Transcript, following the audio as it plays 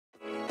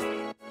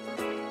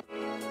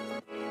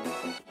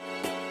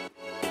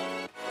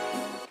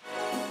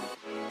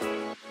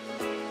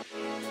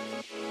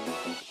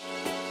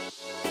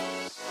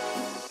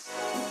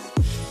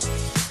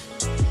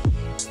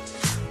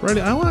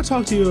Riley, I want to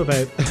talk to you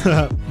about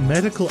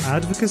medical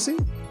advocacy.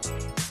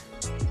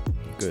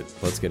 Good.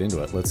 Let's get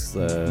into it.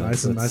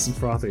 Nice and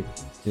frothy.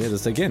 Yeah,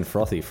 just again,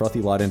 frothy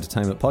light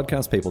entertainment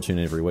podcast. People tune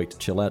in every week to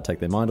chill out, take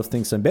their mind off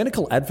things. So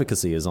medical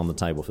advocacy is on the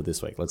table for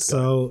this week. Let's go.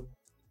 So,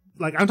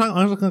 like, I'm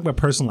talking about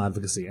personal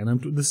advocacy, and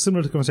this is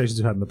similar to conversations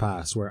we've had in the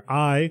past, where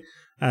I,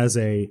 as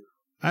a,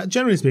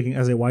 generally speaking,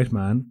 as a white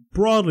man,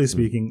 broadly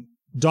speaking,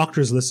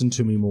 doctors listen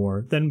to me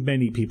more than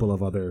many people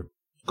of other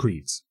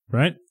creeds,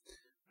 right?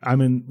 I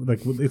mean,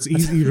 like, it's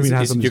easy for me to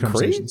have some of these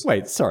conversations.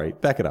 Wait, sorry,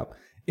 back it up.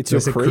 It's your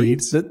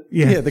creed?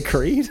 Yeah, the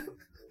creed?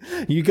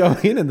 You go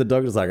in and the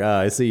doctor's like,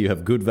 I see you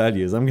have good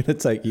values. I'm going to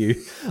take you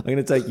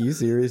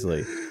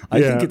seriously.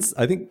 I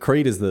think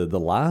creed is the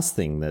last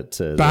thing that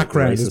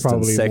background that is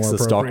probably and sexist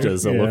more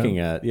doctors are looking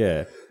at.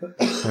 Yeah.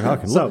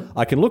 Like,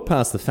 I can look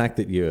past the fact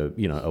that you're,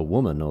 a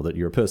woman or that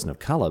you're a person of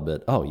color,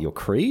 but your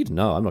creed?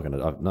 No, I'm not going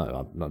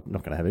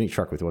to have any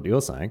truck with what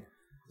you're saying.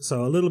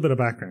 So a little bit of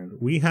background.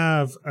 We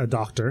have a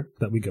doctor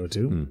that we go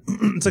to.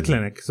 It's a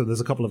clinic, so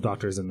there's a couple of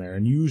doctors in there,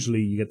 and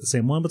usually you get the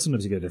same one, but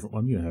sometimes you get a different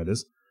one. You know how it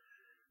is.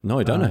 No,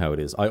 I don't know how it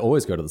is. I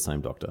always go to the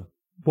same doctor.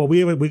 Well,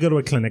 we go to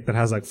a clinic that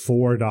has like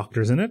 4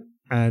 doctors in it,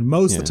 and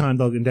most of the time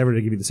they'll endeavor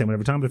to give you the same one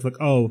every time. But if like,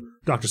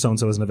 Dr.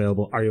 So-and-so isn't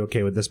available, are you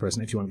okay with this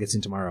person if you want to get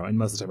seen tomorrow? And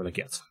most of the time we're like,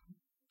 yes.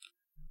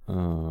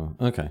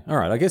 Okay. All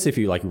right. I guess if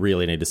you like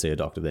really need to see a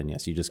doctor, then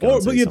yes, you just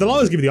go. But yeah, they'll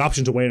always give you the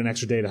option to wait an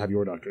extra day to have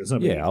your doctor. I'll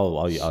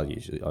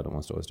usually, I don't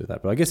want to always do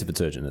that, but I guess if it's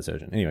urgent, it's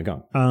urgent. Anyway,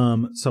 go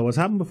on. So what's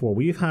happened before?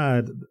 We've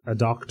had a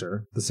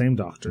doctor, the same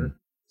doctor,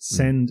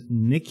 send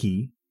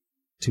Nikki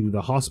to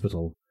the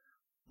hospital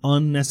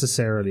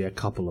unnecessarily a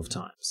couple of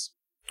times,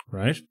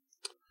 right?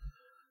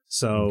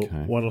 So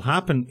what'll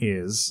happen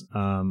is,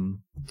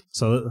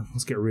 so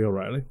let's get real,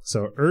 Riley.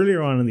 So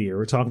earlier on in the year,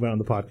 we're talking about on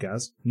the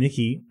podcast,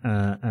 Nikki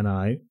and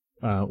I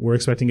were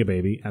expecting a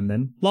baby and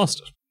then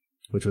lost it,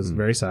 which was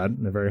very sad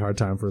and a very hard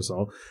time for us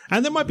all.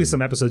 And there might be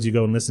some episodes you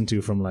go and listen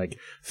to from like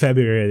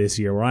February of this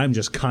year where I'm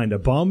just kind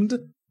of bummed.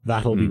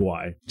 That'll be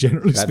why,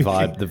 generally speaking.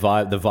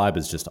 The vibe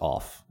is just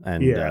off,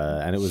 and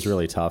it was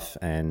really tough,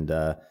 and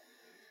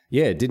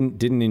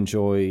didn't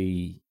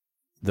enjoy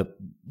the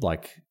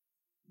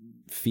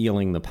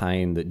feeling the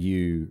pain that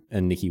you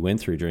and Nikki went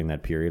through during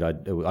that period.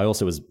 I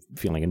also was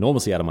feeling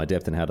enormously out of my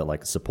depth in how to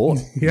like support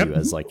you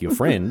as like your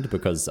friend,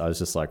 because I was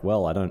just like,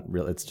 well, I don't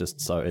really. It's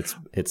just so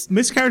it's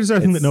miscarriages are a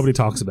thing that nobody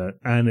talks about,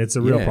 and it's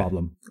a real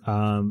problem.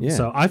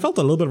 So I felt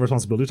a little bit of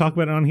responsibility to talk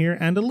about it on here,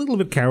 and a little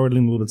bit cowardly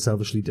and a little bit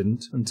selfishly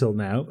didn't until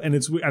now. And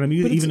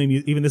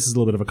even this is a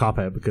little bit of a cop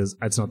out because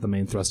it's not the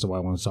main thrust of why I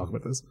want to talk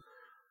about this.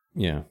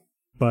 Yeah.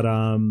 But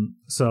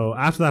so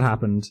after that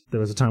happened, there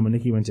was a time when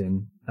Nikki went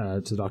in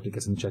to the doctor,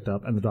 gets him checked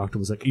up, and the doctor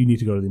was like, "You need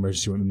to go to the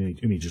emergency room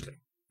immediately.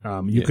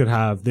 You could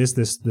have this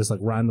like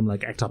random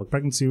like ectopic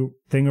pregnancy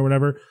thing or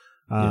whatever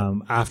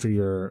after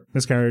your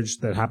miscarriage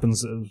that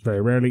happens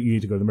very rarely. You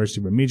need to go to the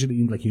emergency room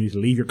immediately. Like you need to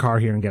leave your car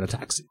here and get a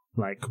taxi.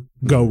 Like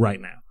go right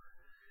now."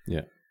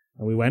 Yeah.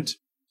 And we went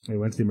to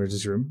the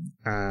emergency room,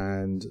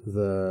 and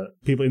the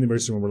people in the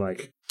emergency room were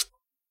like,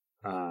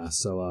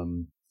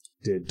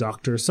 did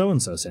Dr.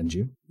 So-and-so send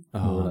you?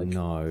 No.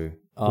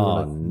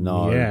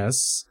 No.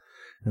 Yes.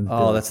 And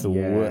that's the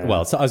worst.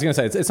 Well, so I was going to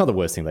say, it's not the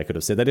worst thing they could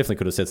have said. They definitely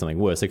could have said something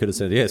worse. They could have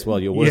said, yes, well,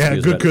 your worst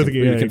news good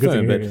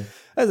confirmed. thing,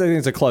 I think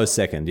it's a close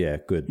second. Yeah,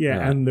 good. Yeah,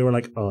 right. And they were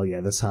like, oh,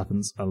 yeah, this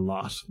happens a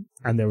lot.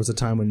 And there was a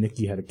time when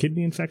Nikki had a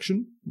kidney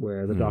infection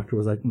where the doctor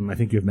was like, I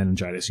think you have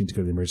meningitis. You need to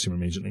go to the emergency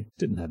room immediately.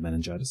 Didn't have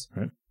meningitis,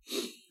 right?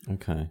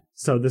 Okay.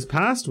 So this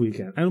past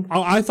weekend, and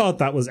I thought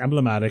that was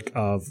emblematic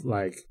of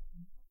like,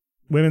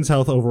 women's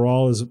health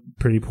overall is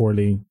pretty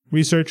poorly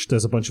researched.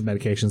 There's a bunch of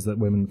medications that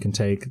women can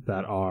take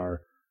that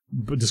are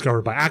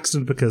discovered by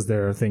accident because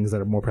there are things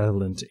that are more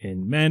prevalent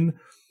in men.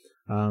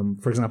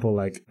 For example,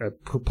 like a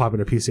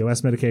popular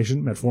PCOS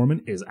medication,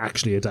 metformin, is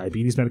actually a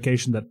diabetes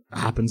medication that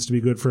happens to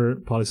be good for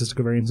polycystic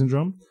ovarian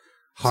syndrome.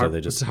 Splash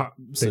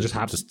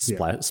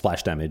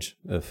damage.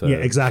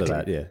 Exactly. For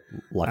that, yeah.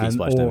 Lucky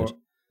splash damage.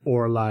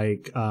 Or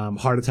like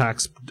heart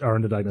attacks are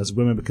underdiagnosed in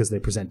women because they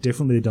present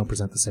differently. They don't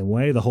present the same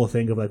way. The whole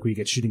thing of like where you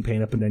get shooting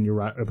pain up and down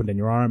your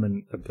arm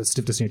and a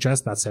stiffness in your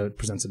chest, that's how it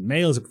presents in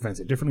males. It presents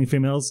it differently in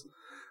females.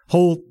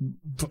 So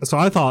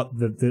I thought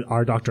that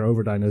our doctor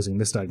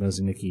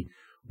misdiagnosing Nikki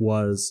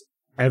was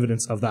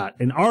evidence of that.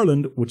 In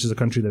Ireland, which is a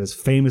country that is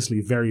famously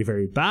very,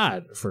 very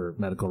bad for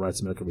medical rights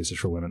and medical research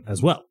for women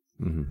as well.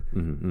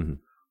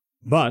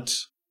 But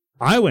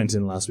I went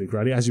in last week,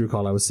 Roddy. As you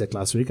recall, I was sick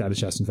last week. I had a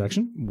chest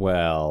infection.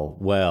 Well,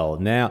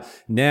 now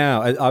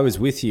I was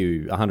with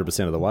you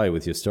 100% of the way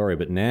with your story,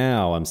 but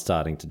now I'm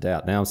starting to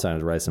doubt. Now I'm starting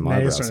to raise some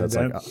eyebrows. So it's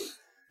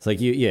like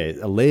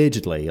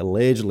allegedly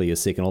you're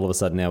sick, and all of a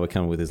sudden now we're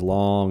coming with this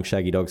long,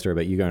 shaggy dog story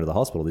about you going to the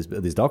hospital.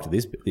 This doctor,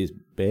 this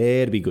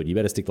better be good. You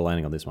better stick the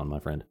landing on this one, my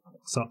friend.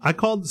 So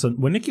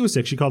when Nikki was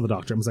sick, she called the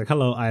doctor and was like,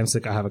 "Hello, I am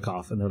sick. I have a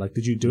cough." And they're like,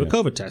 "Did you do a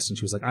COVID test?" And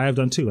she was like, "I have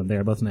done 2, and they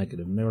are both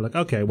negative." And they were like,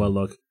 "Okay, well,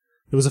 look."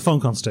 It was a phone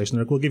consultation.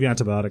 They're like, "We'll give you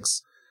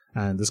antibiotics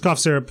and this cough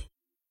syrup.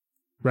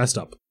 Rest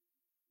up."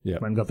 Yeah.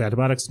 Went and got the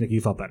antibiotics. Nikki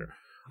felt better.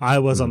 I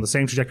was on the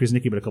same trajectory as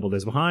Nikki, but a couple of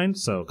days behind.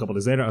 So a couple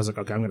of days later, I was like,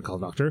 okay, I'm going to call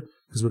the doctor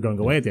because we're going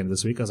away at the end of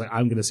this week. I was like,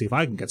 I'm going to see if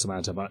I can get some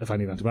if I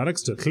need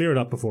antibiotics to clear it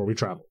up before we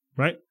travel.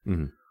 Right?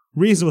 Mm-hmm.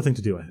 Reasonable thing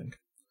to do, I think.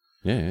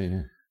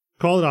 Yeah.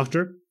 Call the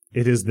doctor.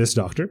 It is this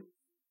doctor.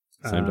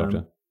 Same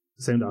doctor.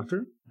 Same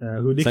doctor.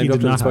 Who Nikki same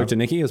doctor did not spoke have. to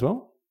Nikki as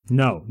well?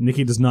 No,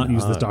 Nikki does not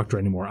use this doctor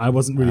anymore. I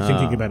wasn't really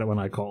thinking about it when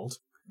I called.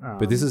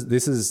 But this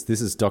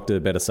is Doctor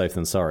Better Safe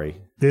Than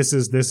Sorry. This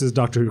is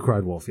Doctor Who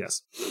Cried Wolf.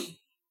 Yes.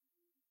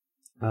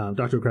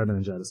 Doctor Who Cried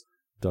Meningitis.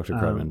 Doctor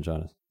Cried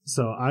Meningitis.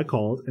 So I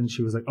called and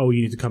she was like, "Oh,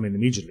 you need to come in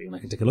immediately, and I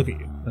can take a look at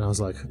you." And I was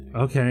like,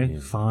 "Okay,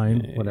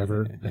 fine,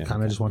 whatever." I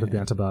kind of just wanted the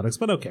antibiotics,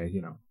 but okay,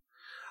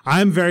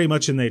 I'm very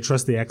much in the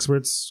trust the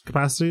experts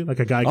capacity. Like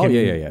a guy came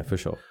in, for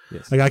sure.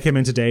 Yes. A guy came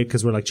in today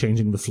because we're like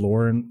changing the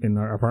floor in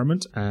our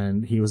apartment,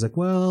 and he was like,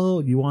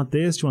 "Well, you want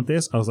this? Do you want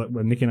this?" I was like,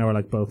 well, Nikki and I were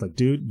like both like,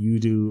 "Dude, you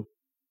do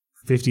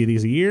 50 of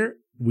these a year.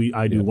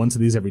 I do once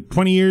of these every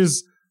 20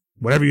 years.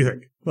 Whatever you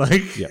think."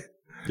 Like,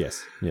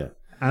 yes, yeah.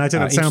 And I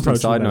take that same approach.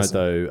 Side note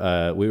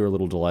though, we were a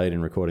little delayed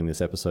in recording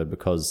this episode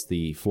because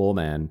the floor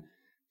man,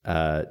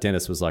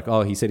 Dennis, was like,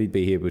 "Oh, he said he'd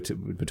be here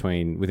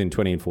within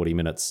 20 and 40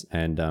 minutes,"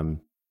 and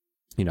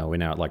we're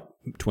now at like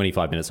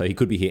 25 minutes, so he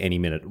could be here any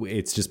minute.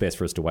 It's just best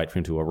for us to wait for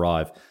him to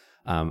arrive.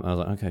 I was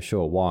like, okay,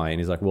 sure, why? And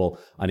he's like, well,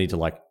 I need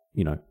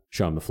to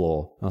show him the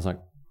floor. I was like,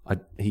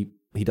 he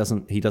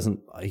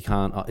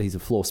can't, he's a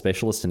floor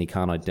specialist and he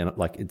can't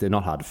identify, they're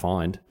not hard to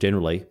find,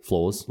 generally,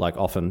 floors.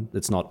 Often,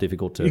 it's not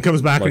difficult to He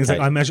comes back locate.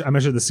 and he's like, I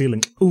measured the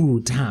ceiling.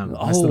 Ooh, damn,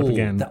 I messed it up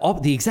again.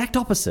 The exact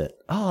opposite.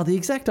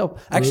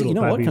 Actually, you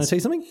know what? Can I tell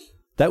you something?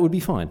 That would be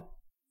fine.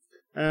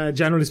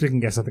 Generally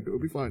speaking, yes, I think it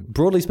would be fine.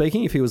 Broadly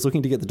speaking, if he was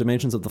looking to get the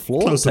dimensions of the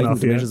floor, taking the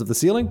dimensions of the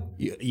ceiling,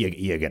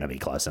 you're going to be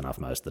close enough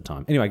most of the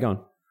time. Anyway, go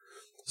on.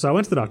 So I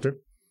went to the doctor,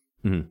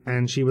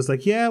 and she was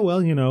like, "Yeah, well,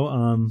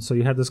 so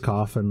you had this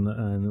cough, and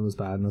it was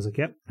bad." And I was like,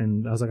 "Yep."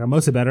 And I was like, "I'm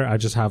mostly better. I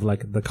just have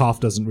the cough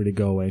doesn't really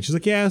go away." And she's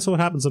like, "Yeah, so what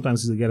happens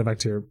sometimes is you get a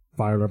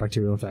viral or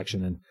bacterial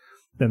infection, and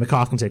then the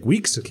cough can take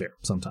weeks to clear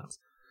sometimes."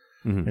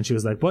 Mm-hmm. And she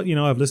was like, "But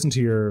I've listened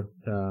to your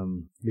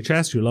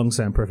chest. Your lungs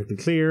sound perfectly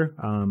clear.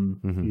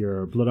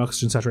 Your blood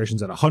oxygen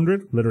saturation's at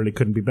 100. Literally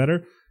couldn't be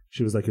better."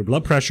 She was like, "Your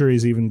blood pressure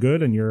is even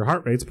good, and your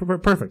heart rate's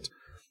perfect."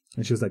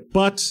 And she was like,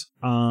 "But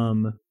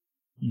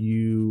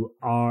you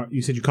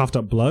said you coughed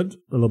up blood.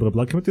 A little bit of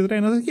blood came up the other day."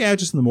 And I was like, "Yeah,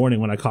 just in the morning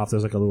when I coughed,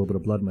 there's a little bit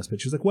of blood in my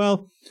spit." She was like,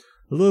 "Well,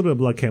 a little bit of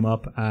blood came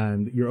up,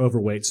 and you're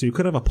overweight, so you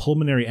could have a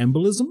pulmonary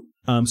embolism.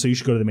 So you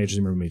should go to the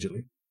emergency room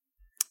immediately."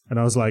 And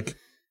I was like,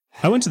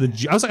 I went to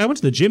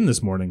the gym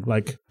this morning.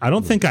 I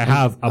don't think I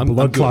have a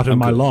blood clot in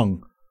my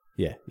lung.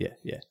 Yeah.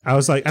 I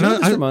was like, and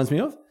this reminds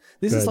me of?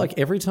 This is like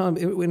every time,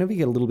 whenever you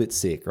get a little bit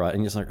sick, right?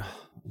 And you're just like,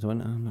 I'm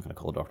not going to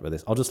call a doctor about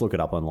this. I'll just look it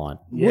up online.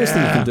 Yeah. Worst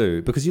thing you can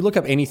do, because you look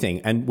up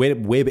anything, and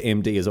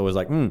WebMD is always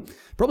like,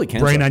 probably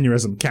cancer. Brain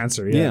aneurysm,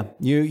 cancer, yeah.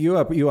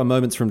 You are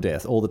moments from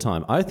death all the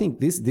time. I think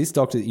this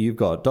doctor that you've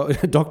got,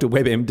 Dr.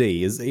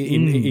 WebMD, is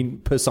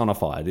in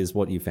personified, is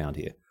what you found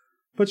here.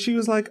 But she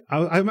was like,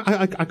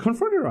 I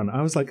confronted her on it.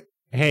 I was like,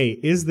 "Hey,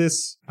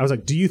 I was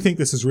like, do you think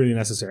this is really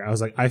necessary?" I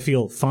was like, "I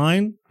feel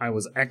fine. I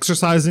was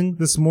exercising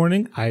this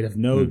morning. I have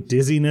no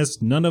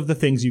dizziness, none of the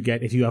things you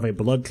get if you have a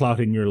blood clot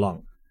in your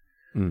lung."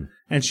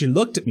 And she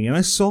looked at me, and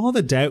I saw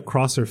the doubt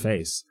cross her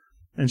face.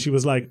 And she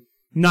was like,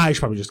 "Nah, you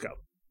should probably just go."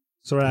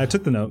 So I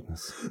took the note.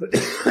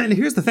 And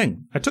here's the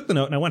thing. I took the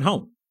note, and I went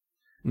home.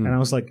 And I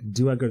was like,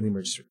 do I go to the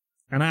emergency room?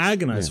 And I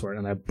agonized for it,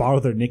 and I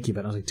bothered Nikki,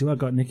 but I was like, do I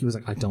go? Nikki was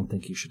like, "I don't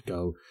think you should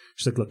go."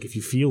 She's like, "Look, if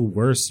you feel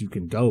worse, you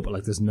can go,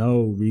 but there's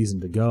no reason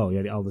to go."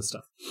 Yeah, all this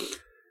stuff.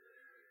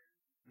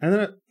 And then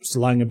I was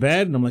lying in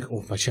bed, and I'm like,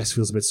 "Oh, my chest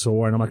feels a bit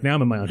sore." And I'm like, now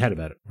I'm in my own head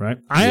about it, right?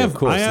 Of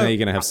course. Now you're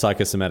going to have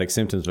psychosomatic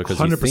symptoms because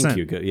 100%. You think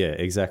you're good. Yeah,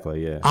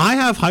 exactly, yeah. I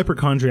have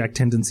hypochondriac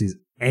tendencies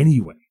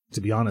anyway,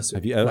 to be honest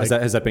with you. Has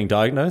that been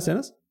diagnosed,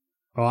 Dennis?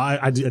 Oh,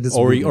 I did.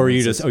 Or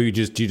you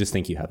just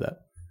think you have that?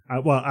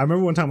 Well, I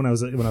remember one time when I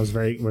was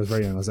very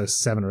young, I was like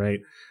 7 or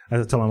 8. I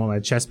told my mom I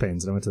had chest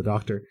pains, and I went to the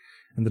doctor,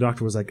 and the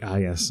doctor was like,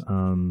 yes,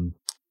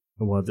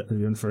 well,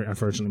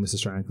 unfortunately, Mrs.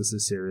 Strank, this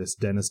is serious.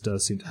 Dennis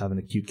does seem to have an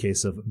acute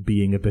case of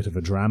being a bit of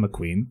a drama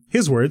queen.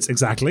 His words,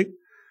 exactly.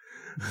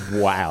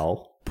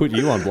 Wow. Put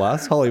you on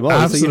blast. Holy moly.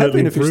 Absolutely. So you have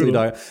been officially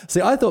diagnosed.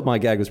 See, I thought my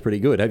gag was pretty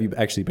good. Have you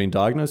actually been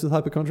diagnosed with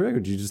hypochondriac, or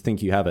do you just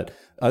think you have it?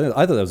 I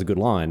thought that was a good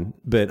line,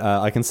 but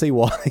I can see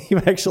why you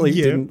actually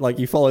didn't,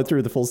 you followed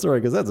through the full story,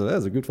 because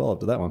that's a good follow-up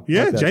to that one.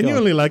 Yeah,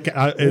 genuinely,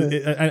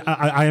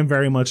 I am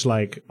very much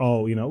like,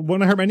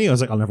 when I hurt my knee, I was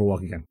like, I'll never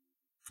walk again.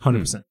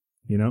 100%,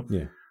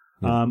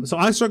 Yeah. So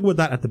I struggle with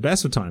that at the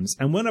best of times.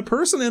 And when a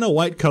person in a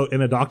white coat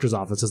in a doctor's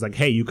office is like,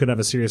 "Hey, you could have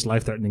a serious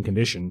life-threatening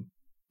condition,"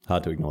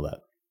 hard to ignore that.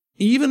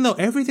 Even though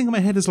everything in my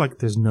head is like,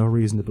 there's no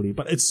reason to believe,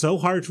 but it's so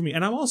hard for me.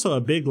 And I'm also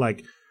a big,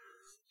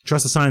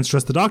 trust the science,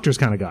 trust the doctors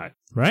kind of guy,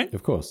 right?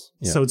 Of course.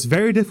 Yeah. So it's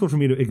very difficult for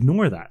me to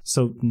ignore that.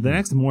 So the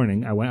next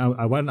morning,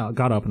 I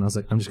got up and I was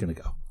like, I'm just going to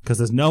go, because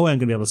there's no way I'm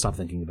going to be able to stop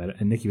thinking about it.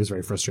 And Nikki was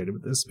very frustrated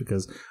with this,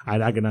 because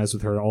I'd agonized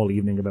with her all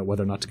evening about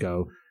whether or not to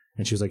go.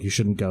 And she was like, you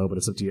shouldn't go, but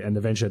it's up to you. And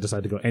eventually I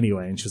decided to go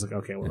anyway. And she was like,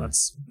 okay, well,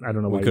 that's, I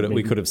don't know why.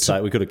 We could have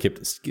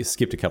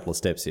skipped a couple of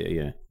steps here.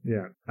 Yeah.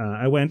 Yeah.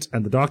 I went,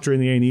 and the doctor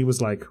in the A&E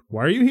was like,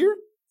 why are you here?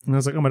 And I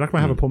was like, oh, my doctor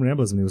might have a pulmonary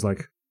embolism. And he was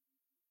like,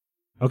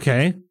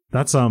 okay,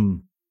 that's,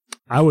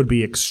 I would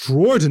be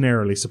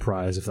extraordinarily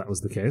surprised if that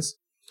was the case.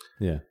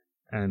 Yeah.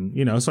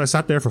 And, so I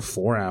sat there for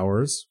 4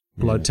 hours.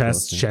 Blood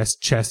tests,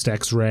 chest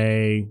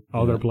x-ray,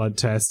 other blood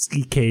tests,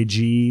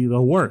 EKG, the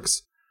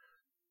works.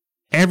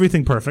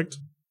 Everything perfect.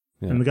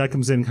 Yeah. And the guy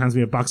comes in, hands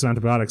me a box of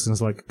antibiotics, and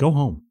is like, go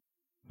home.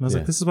 And I was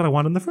like, this is what I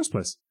wanted in the first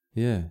place.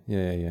 Yeah.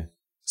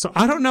 So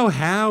I don't know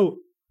how...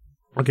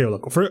 Okay,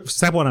 look, for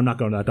step 1, I'm not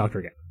going to that doctor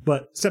again.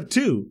 But step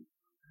 2,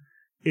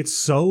 it's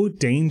so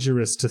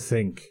dangerous to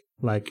think,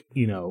 like,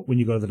 when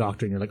you go to the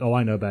doctor and you're like, oh,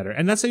 I know better.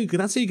 And that's how you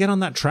get on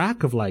that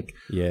track of like,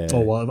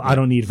 oh, well, I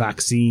don't need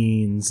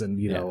vaccines and,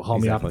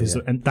 homeopathy.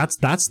 Exactly, and that's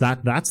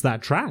that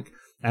track.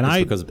 And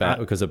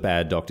because a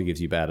bad doctor gives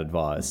you bad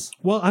advice.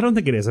 Well, I don't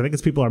think it is. I think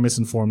it's people are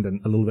misinformed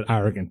and a little bit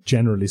arrogant,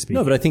 generally speaking.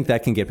 No, but I think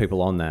that can get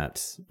people on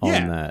that.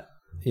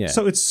 Yeah.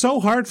 So it's so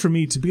hard for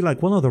me to be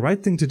like, well, no, the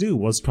right thing to do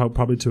was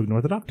probably to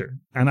ignore the doctor.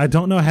 And I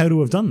don't know how to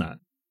have done that.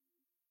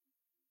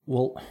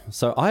 Well,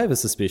 so I have a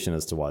suspicion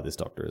as to why this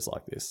doctor is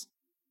like this.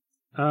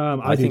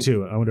 I do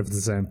too. I wonder if it's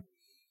the same.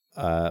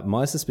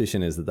 My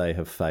suspicion is that they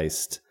have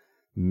faced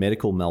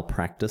medical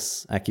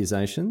malpractice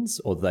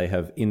accusations, or they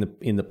have in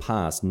the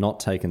past not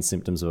taken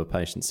symptoms of a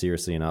patient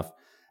seriously enough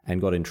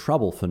and got in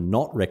trouble for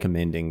not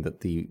recommending that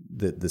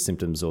the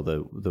symptoms or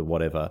the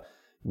whatever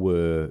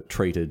were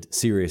treated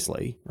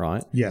seriously,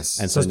 right? Yes.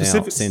 And so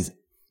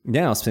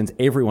now sends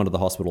everyone to the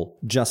hospital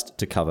just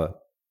to cover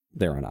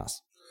their own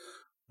ass.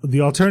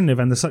 The alternative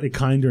and the slightly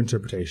kinder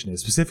interpretation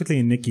is, specifically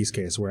in Nikki's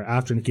case, where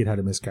after Nikki had had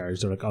a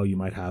miscarriage, they're like, oh, you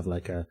might have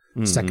like a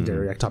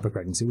secondary ectopic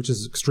pregnancy, which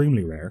is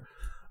extremely rare,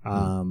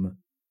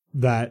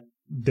 that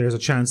there's a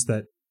chance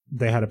that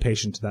they had a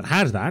patient that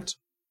had that,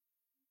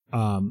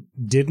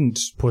 didn't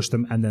push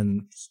them, and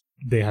then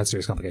they had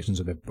serious complications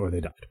or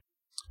they died.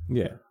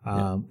 Yeah.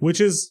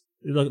 Which is,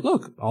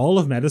 look, all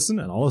of medicine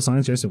and all of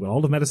science, but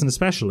all of medicine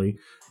especially,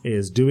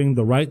 is doing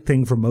the right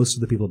thing for most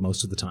of the people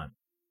most of the time.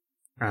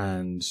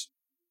 And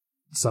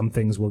some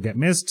things will get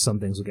missed, some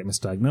things will get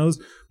misdiagnosed.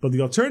 But the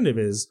alternative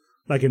is,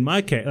 like in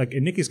my case, like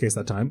in Nikki's case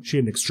that time, she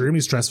had an extremely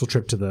stressful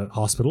trip to the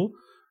hospital.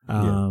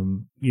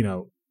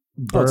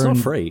 It's not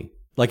free.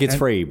 Like, it's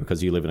free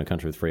because you live in a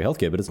country with free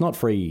healthcare, but it's not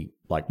free,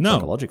 like,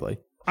 psychologically.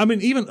 I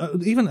mean, even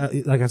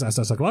like I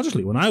said,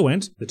 psychologically, when I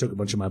went, they took a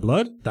bunch of my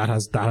blood. That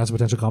has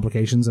potential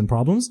complications and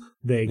problems.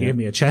 They gave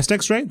me a chest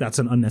X-ray. That's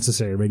an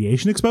unnecessary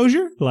radiation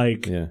exposure.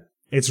 Like,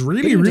 it's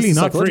really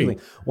not free.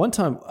 One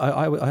time,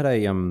 I had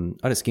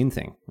a skin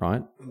thing.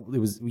 Right, it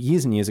was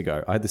years and years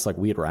ago. I had this like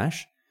weird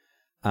rash,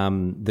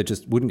 that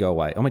just wouldn't go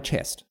away on my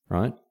chest.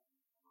 Right,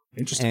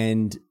 interesting.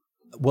 And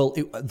well,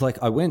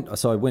 I went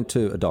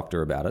to a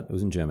doctor about it. It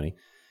was in Germany.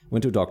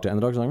 Went to a doctor, and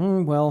the doctor's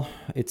like, well,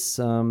 it's,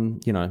 there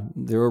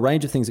are a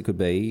range of things it could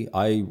be.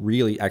 I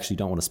really actually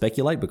don't want to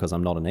speculate because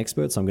I'm not an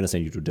expert, so I'm going to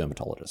send you to a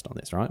dermatologist on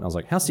this, right? And I was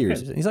like, how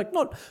serious is it? He's like,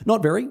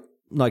 not very.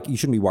 Like, you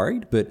shouldn't be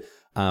worried, but,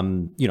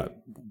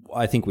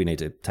 I think we need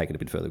to take it a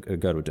bit further.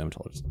 Go to a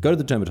dermatologist. Go to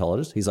the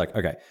dermatologist. He's like,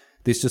 okay,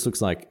 this just looks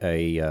like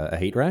a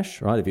heat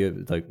rash, right? If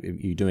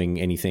you're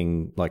doing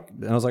anything like,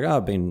 and I was like,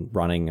 I've been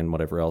running and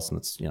whatever else, and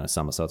it's,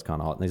 summer, so it's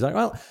kind of hot. And he's like,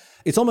 well,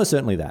 it's almost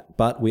certainly that,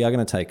 but we are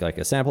going to take like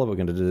a sample of it. We're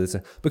going to do this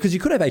because you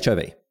could have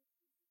HIV.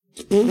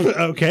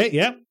 Okay.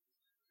 Yeah.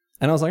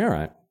 And I was like, all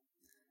right.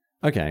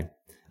 Okay. And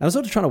I was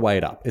sort of trying to weigh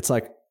it up. It's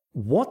like,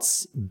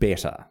 what's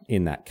better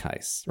in that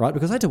case, right?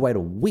 Because I had to wait a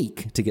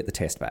week to get the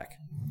test back.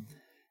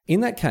 In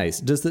that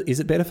case, is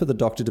it better for the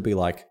doctor to be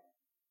like,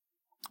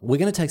 we're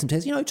going to take some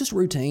tests, just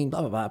routine,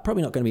 blah, blah, blah,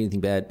 probably not going to be anything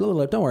bad, blah, blah,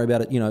 blah, don't worry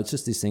about it. It's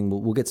just this thing.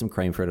 We'll get some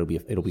cream for it.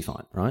 It'll be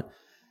fine, right?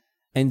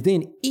 And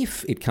then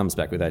if it comes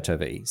back with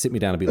HIV, sit me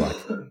down and be like,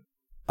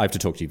 I have to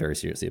talk to you very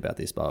seriously about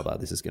this, blah, blah, blah.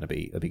 This is going to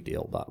be a big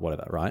deal, but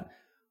whatever, right?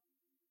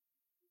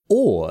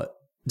 Or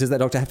does that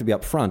doctor have to be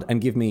upfront and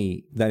give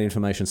me that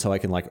information so I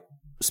can like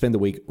spend the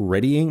week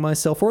readying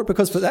myself for it?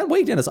 Because for that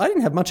week, Dennis, I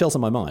didn't have much else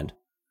on my mind.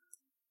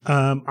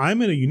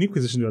 I'm in a unique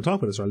position to talk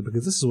about this, Riley,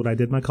 because this is what I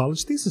did my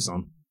college thesis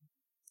on.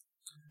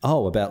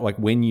 Oh, about like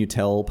when you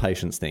tell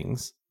patients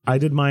things. I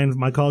did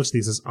my college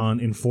thesis on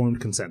informed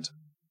consent.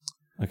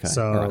 Okay.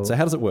 All right. So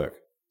how does it work?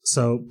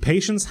 So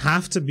patients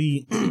have to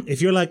be,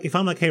 if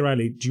I'm like, hey,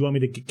 Riley, do you want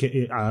me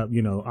to,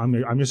 I'm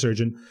your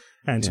surgeon,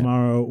 and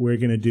tomorrow we're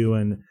going to do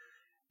an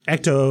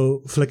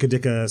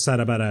ectoflicadicca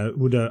sarabara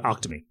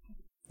udoctomy.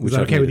 Is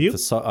that okay with you?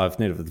 I've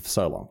needed it for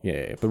so long.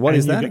 Yeah. But what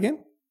is that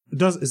again?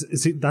 That's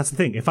the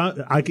thing.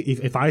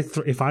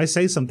 If I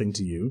say something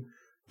to you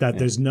that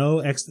there's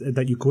no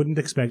that you couldn't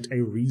expect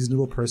a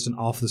reasonable person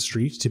off the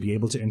street to be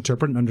able to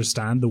interpret and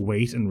understand the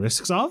weight and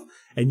risks of,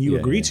 and you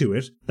agree to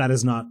it, that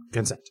is not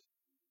consent.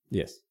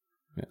 Yes.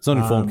 Yeah. It's not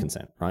informed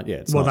consent, right?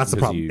 Yeah. That's the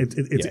problem.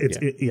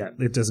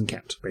 It doesn't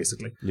count,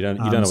 basically. You don't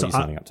know what you're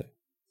signing up to.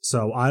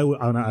 So I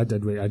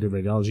did radiology, I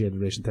did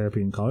radiation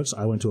therapy in college. So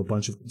I went to a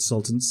bunch of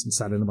consultants and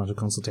sat in a bunch of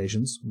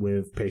consultations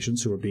with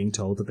patients who were being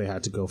told that they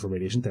had to go for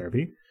radiation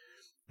therapy.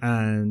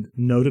 and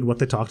noted what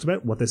they talked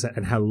about, what they said,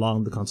 and how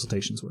long the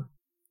consultations were.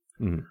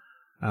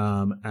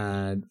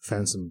 And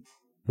found some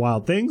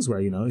wild things where,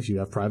 if you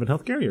have private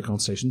healthcare, your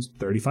consultation's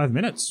 35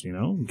 minutes,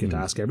 you get to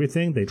ask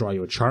everything. They draw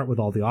you a chart with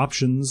all the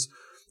options.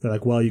 They're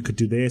like, well, you could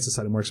do this, it's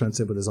slightly more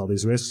expensive, but there's all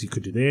these risks. You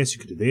could do this, you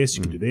could do this,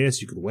 you could do this,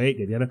 you could wait,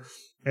 yada, yada.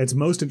 It's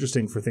most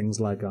interesting for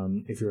things like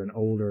if you're an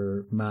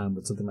older man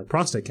with something like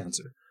prostate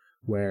cancer,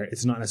 where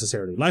it's not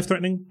necessarily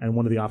life-threatening, and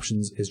one of the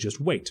options is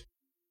just wait.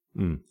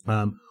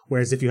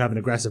 Whereas if you have an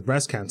aggressive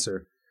breast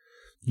cancer,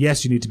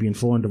 yes, you need to be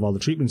informed of all the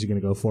treatments you're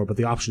going to go for, but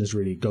the option is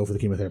really go for the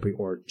chemotherapy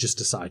or just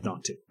decide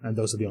not to. And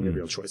those are the only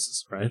real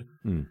choices, right?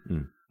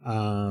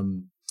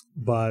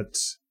 But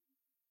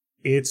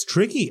it's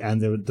tricky, and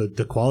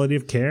the quality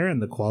of care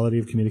and the quality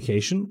of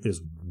communication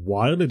is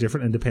wildly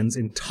different and depends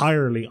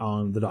entirely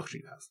on the doctor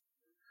you have.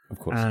 Of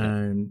course.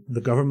 And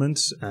the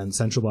government and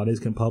central bodies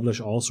can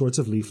publish all sorts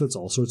of leaflets,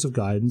 all sorts of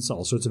guidance,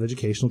 all sorts of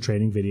educational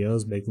training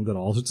videos, make them go to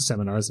all sorts of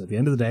seminars. At the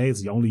end of the day,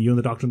 it's only you and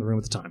the doctor in the room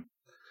at the time.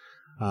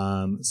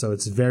 So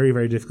it's very,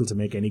 very difficult to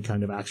make any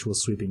kind of actual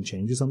sweeping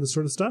changes on this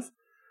sort of stuff.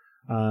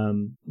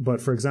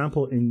 But for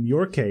example, in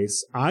your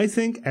case, I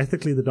think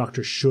ethically the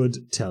doctor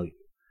should tell you.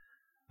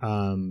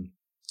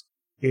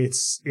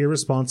 It's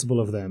irresponsible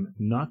of them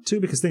not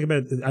to, because think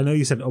about it. I know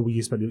you said,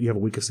 you have a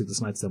week of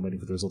sleepless nights then waiting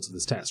for the results of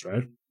this test,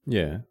 right?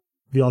 Yeah.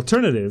 The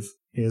alternative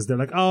is they're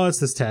like, oh, it's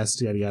this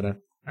test, yada, yada.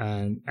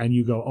 And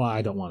you go, oh,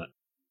 I don't want it.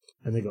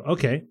 And they go,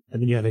 okay.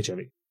 And then you have HIV.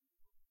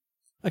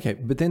 Okay.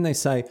 But then they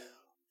say,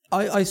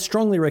 I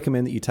strongly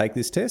recommend that you take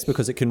this test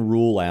because it can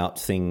rule out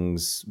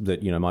things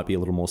that, might be a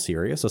little more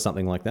serious or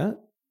something like that.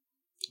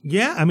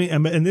 Yeah. I mean,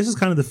 and this is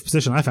kind of the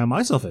position I found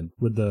myself in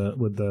with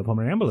the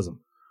pulmonary embolism,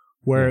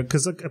 where,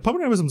 because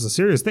pulmonary embolism is a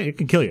serious thing. It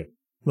can kill you.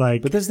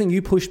 But that's the thing,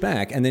 you push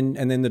back, and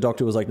then the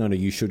doctor was like, no,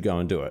 you should go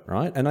and do it,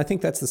 right? And I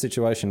think that's the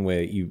situation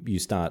where you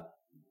start,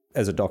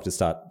 as a doctor,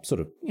 start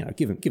sort of,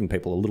 giving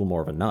people a little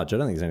more of a nudge. I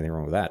don't think there's anything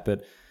wrong with that,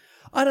 but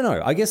I don't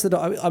know. I guess that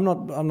I'm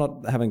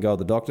not having a go at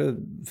the doctor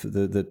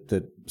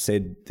that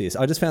said this.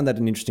 I just found that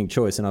an interesting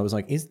choice, and I was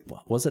like,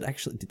 was it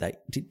actually?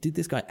 Did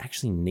this guy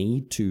actually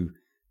need to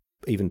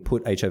even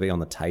put HIV on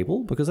the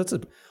table? Because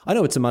I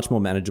know it's a much more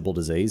manageable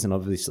disease, and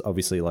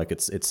obviously like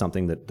it's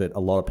something that a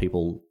lot of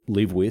people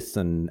live with,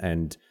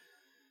 and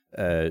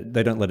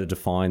they don't let it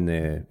define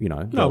their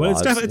No, but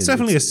it's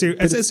definitely a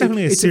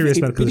serious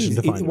medical condition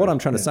to define. What I'm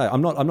trying to say,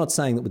 I'm not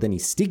saying that with any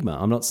stigma.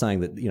 I'm not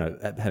saying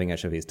that having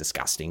HIV is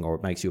disgusting or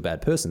it makes you a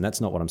bad person.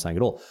 That's not what I'm saying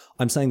at all.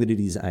 I'm saying that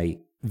it is a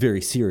very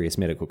serious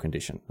medical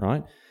condition,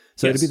 right?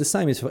 So it'd be the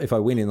same as if I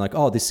went in like,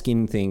 oh, this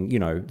skin thing,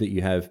 that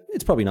you have,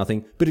 it's probably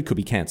nothing, but it could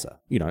be cancer.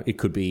 It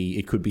could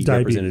be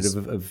diabetes.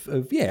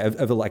 representative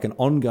of like an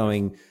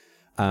ongoing,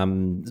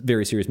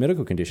 very serious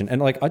medical condition.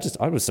 And like,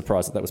 I was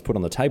surprised that was put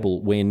on the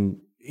table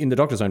when, in the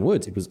doctor's own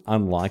words, it was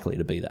unlikely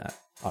to be that.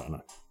 I don't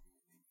know.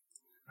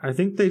 I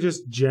think they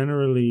just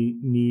generally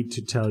need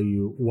to tell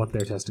you what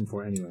they're testing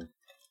for anyway.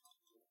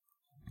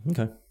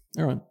 Okay.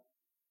 All right.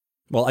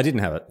 Well, I didn't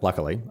have it.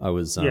 Luckily, I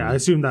was. I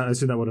assumed that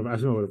would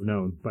have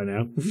known by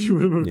now if you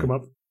would have come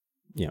up.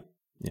 Yeah.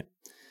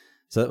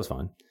 So that was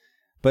fine,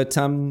 but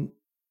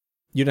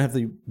you don't have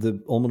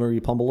the pulmonary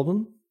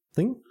embolism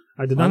thing.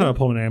 I did not have a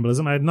pulmonary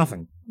embolism. I had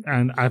nothing,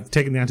 and I've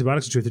taken the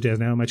antibiotics for 2 or 3 days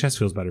now, and my chest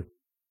feels better.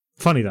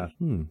 Funny that.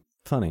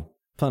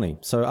 Funny.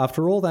 So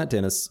after all that,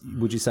 Dennis,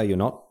 would you say you're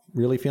not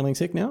really feeling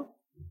sick now?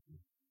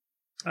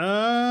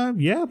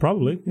 Yeah,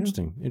 probably. Yeah.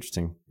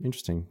 Interesting.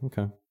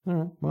 Okay. All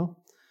right. Well.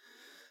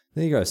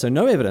 There you go. So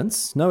no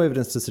evidence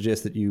to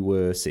suggest that you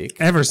were sick.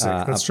 Ever sick.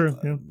 That's true.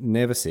 Yeah.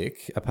 Never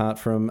sick, apart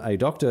from a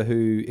doctor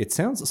who, it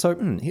sounds, so let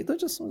me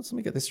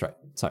get this straight.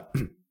 So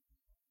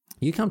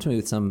you come to me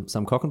with some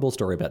cock and bull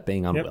story about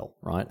being unwell,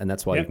 right? And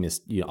that's why you've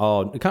missed,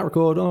 I can't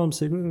record, I'm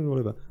sick,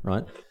 whatever,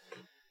 right?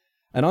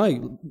 And I,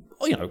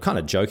 kind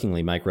of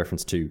jokingly make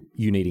reference to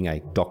you needing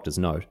a doctor's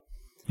note.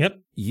 Yep.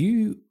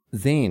 You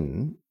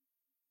then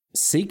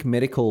seek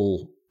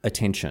medical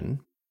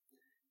attention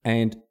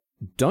and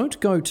don't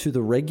go to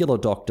the regular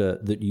doctor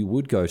that you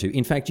would go to.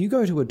 In fact, you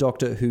go to a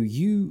doctor who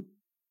you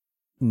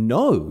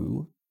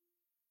know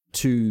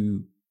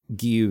to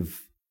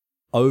give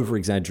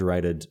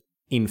over-exaggerated,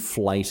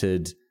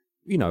 inflated,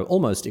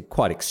 almost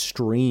quite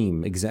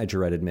extreme,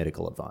 exaggerated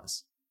medical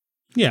advice.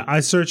 Yeah,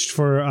 I searched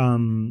for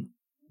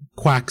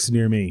quacks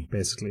near me,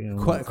 basically.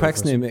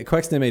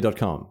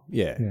 Quacksnearme.com.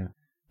 Yeah.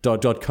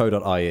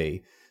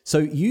 .co.ie. So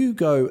you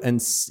go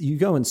and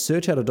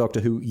search out a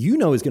doctor who you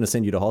know is going to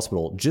send you to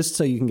hospital just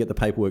so you can get the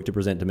paperwork to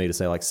present to me to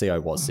say, like, see, I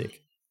was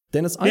sick.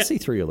 Dennis, I see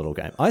through your little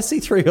game.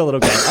 Sorry,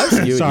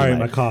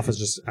 my cough is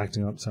just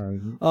acting up. Sorry.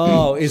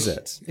 Oh, is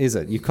it?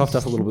 You've coughed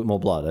up a little bit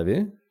more blood, have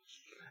you?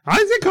 I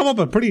did come up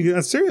a pretty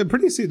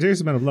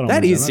serious amount of blood.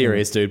 That is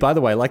serious, dude. By the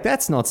way, like,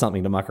 that's not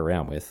something to muck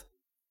around with.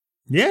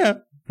 Yeah.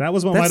 That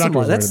was what my doctor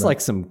was worried That's about.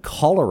 like some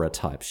cholera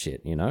type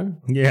shit,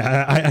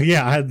 Yeah,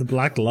 I had the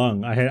black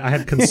lung. I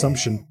had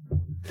consumption.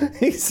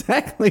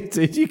 Exactly,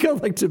 dude. You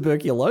got like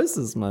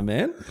tuberculosis, my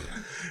man.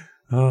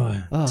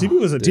 TB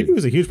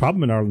was a huge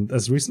problem in Ireland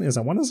as recently as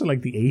I want to say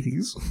like the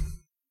 80s.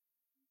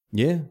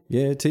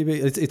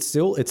 TB. It's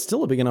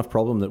still a big enough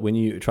problem that when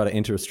you try to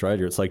enter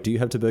Australia, it's like, do you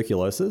have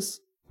tuberculosis?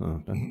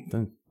 Oh,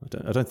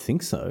 I don't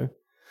think so.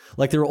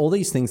 Like, there are all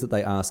these things that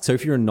they ask. So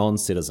if you're a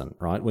non-citizen,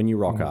 right, when you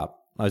rock up,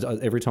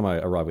 every time I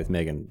arrive with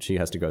Megan, she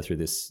has to go through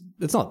this.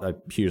 It's not a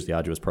hugely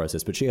arduous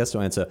process, but she has to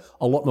answer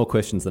a lot more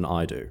questions than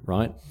I do,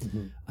 right?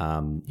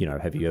 Mm-hmm.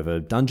 Have you ever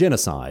done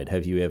genocide?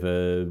 Have you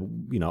ever,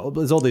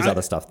 there's all these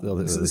other stuff.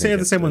 Say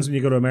the same ones when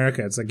you go to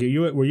America. It's like,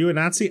 were you a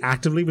Nazi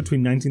actively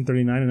between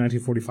 1939 and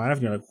 1945?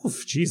 And you're like,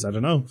 oof, geez, I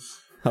don't know.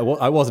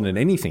 I wasn't in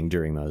anything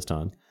during those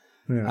times.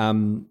 Yeah.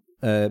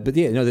 But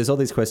there's all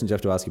these questions you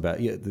have to ask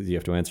about. You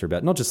have to answer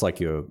about not just like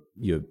your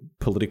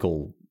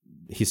political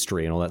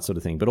history and all that sort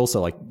of thing, but also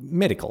like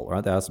medical,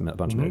 right? They ask a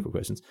bunch of medical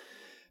questions,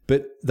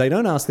 but they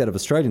don't ask that of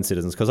Australian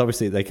citizens because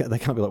obviously they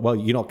can't be like, well,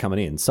 you're not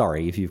coming in.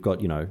 Sorry, if you've got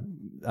I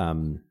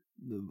don't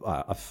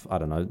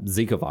know,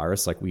 Zika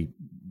virus, like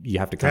you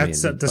have to come in.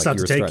 That's not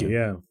to take you,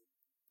 yeah.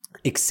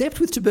 Except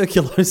with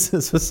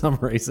tuberculosis for some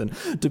reason.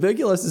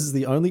 Tuberculosis is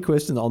the only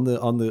question on the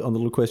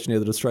little questionnaire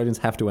that Australians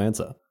have to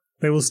answer.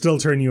 They will still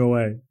turn you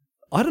away.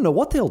 I don't know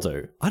what they'll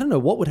do. I don't know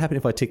what would happen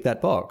if I tick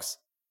that box.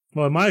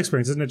 Well, in my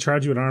experience, doesn't it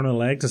charge you an arm and a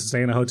leg to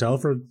stay in a hotel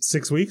for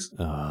 6 weeks?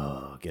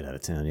 Oh, get out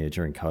of town! Yeah,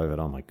 during COVID.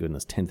 Oh my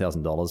goodness,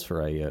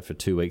 $10,000 for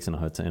 2 weeks in a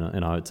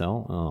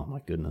hotel. Oh my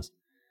goodness.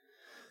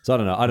 So I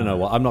don't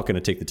know. I'm not going to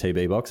tick the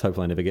TB box.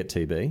 Hopefully, I never get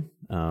TB.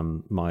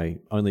 My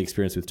only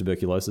experience with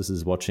tuberculosis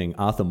is watching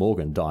Arthur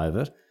Morgan die of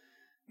it.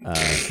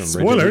 From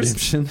Red Dead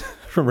Redemption.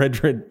 From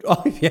Red.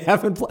 Oh, if you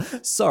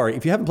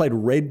haven't played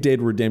Red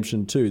Dead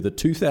Redemption 2, the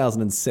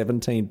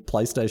 2017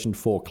 PlayStation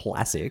 4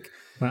 classic.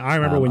 I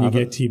remember when you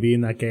get TB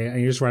in that game and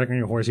you're just riding on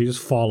your horse, you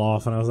just fall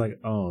off, and I was like,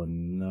 "Oh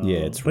no!"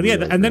 Yeah,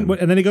 and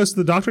then he goes to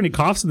the doctor and he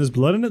coughs and there's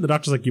blood in it. The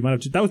doctor's like, "You might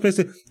have." That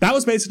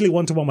was basically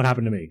 1-to-1 what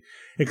happened to me.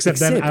 Except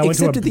then I went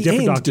to a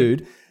different doctor,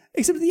 dude.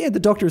 Except at the end, the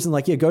doctor isn't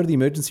like, "Yeah, go to the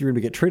emergency room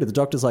to get treated." The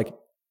doctor's like,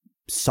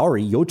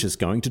 "Sorry, you're just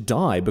going to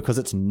die because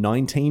it's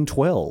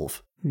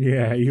 1912."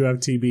 Yeah, you have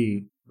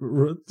TB.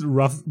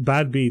 Rough,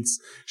 bad beats.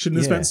 Shouldn't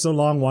have spent so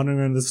long wandering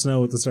around the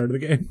snow at the start of the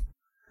game.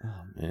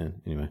 Oh man.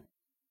 Anyway.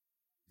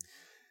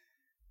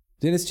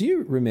 Dennis, do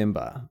you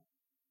remember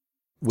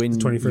when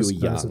you were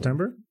young?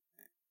 September?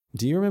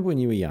 Do you remember when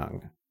you were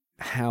young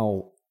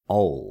how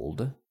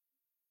old?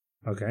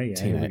 Okay,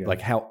 yeah.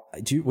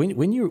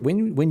 When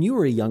you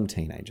were a young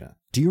teenager,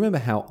 do you remember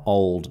how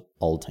old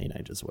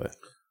teenagers were?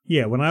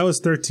 Yeah, when I was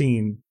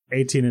 13,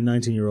 18 and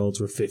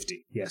 19-year-olds were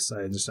 50. Yes,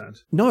 I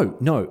understand. No.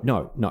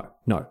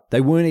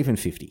 They weren't even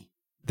 50.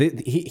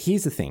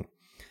 Here's the thing.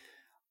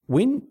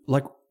 When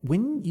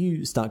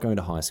you start going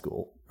to high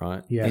school,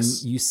 right?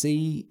 Yes. And you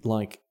see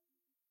like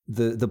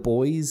the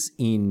boys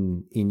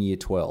in year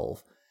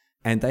 12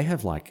 and they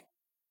have like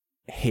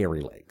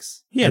hairy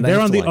legs. Yeah, they're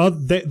on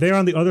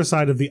the other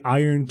side of the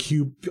iron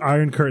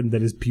curtain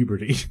that is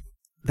puberty.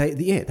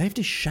 They have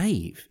to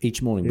shave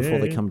each morning before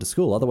they come to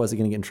school. Otherwise, they're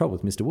going to get in trouble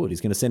with Mr. Wood.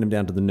 He's going to send them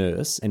down to the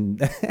nurse, and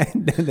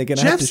they're going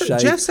to have to shave.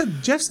 Jeff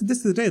said this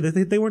the other day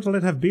that they weren't allowed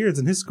to have beards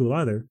in his school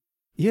either.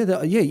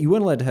 Yeah, you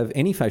weren't allowed to have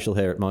any facial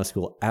hair at my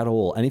school at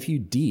all. And if you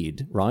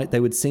did, right, they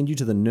would send you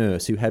to the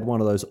nurse who had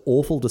one of those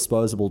awful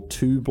disposable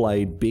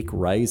 2-blade Bic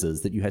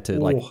razors that you had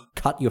to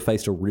cut your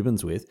face to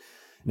ribbons with.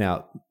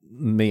 Now,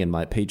 me and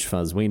my peach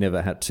fuzz, we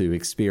never had to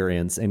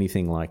experience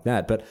anything like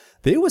that. But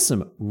there were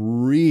some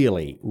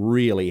really,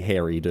 really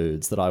hairy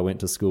dudes that I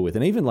went to school with.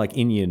 And even like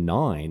in year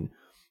 9,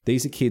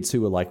 these are kids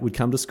who were like, would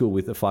come to school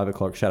with a 5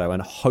 o'clock shadow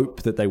and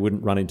hope that they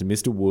wouldn't run into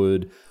Mr.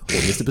 Wood or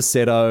Mr.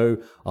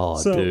 Passetto.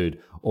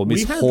 Or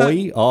Miss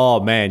Hoy. Oh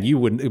man, you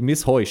wouldn't.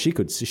 Miss Hoy, she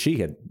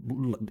had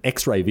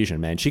X-ray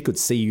vision, man. She could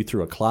see you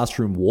through a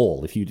classroom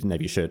wall if you didn't have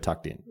your shirt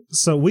tucked in.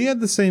 So we had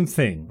the same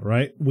thing,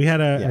 right? We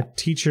had a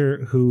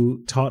teacher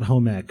who taught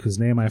home ec, whose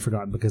name I've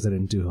forgotten because I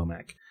didn't do home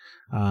ec.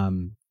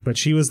 But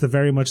she was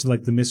very much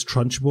like the Miss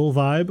Trunchbull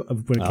vibe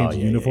of when it came to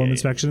uniform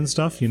inspection and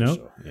stuff, you know?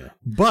 Sure, yeah.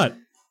 But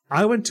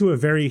I went to a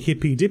very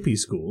hippy-dippy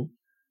school.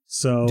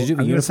 So did you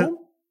have a uniform?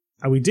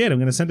 We did. I'm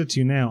going to send it to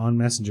you now on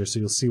Messenger so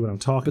you'll see what I'm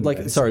talking about.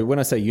 But sorry, when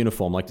I say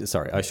uniform, I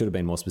should have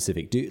been more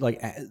specific.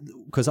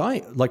 Because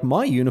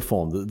my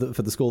uniform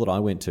for the school that I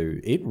went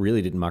to, it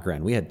really didn't muck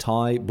around. We had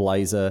tie,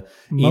 blazer.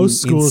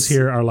 Most schools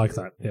here are like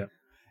that, yeah.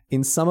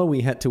 In summer,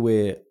 we had to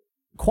wear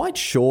quite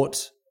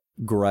short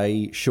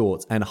grey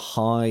shorts and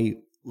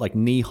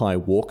knee-high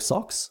walk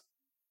socks.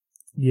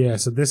 Yeah,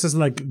 so this is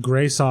like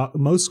grey sock.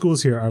 Most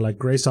schools here are like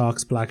grey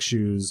socks, black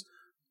shoes,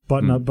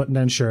 button-up,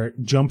 button-down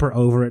shirt, jumper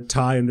over it,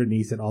 tie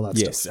underneath it, all that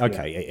stuff. Yes,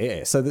 okay,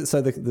 yeah. So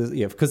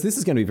because this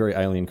is going to be a very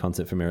alien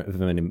concept for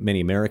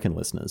many American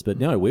listeners. But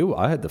no, we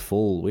had the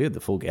full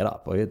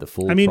get-up. We had the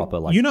full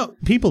proper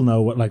people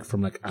know what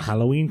from a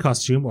Halloween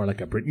costume or like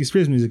a Britney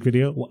Spears music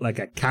video, what like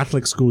a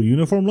Catholic school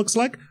uniform looks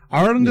like.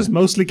 Ireland is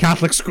mostly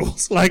Catholic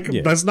schools.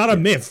 That's not a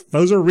myth.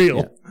 Those are real.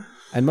 Yeah.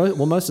 And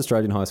most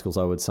Australian high schools,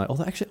 I would say,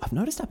 although actually I've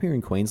noticed up here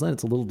in Queensland,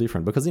 it's a little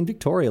different because in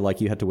Victoria,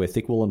 you had to wear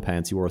thick woolen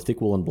pants. You wore a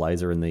thick woolen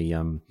blazer in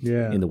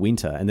the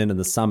winter, and then in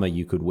the summer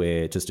you could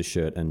wear just a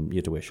shirt and you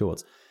had to wear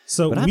shorts.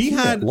 So but we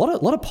had a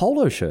lot of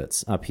polo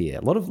shirts up here.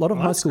 A lot of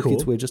high school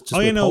kids wear just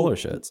wear polo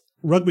shirts.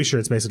 Rugby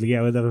shirts, basically. Yeah,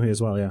 we have here as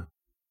well. Yeah.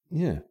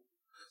 Yeah.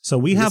 So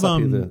we have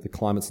up here, the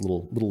climate's a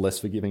little less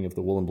forgiving of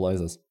the woolen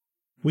blazers.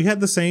 We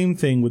had the same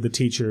thing with the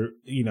teacher,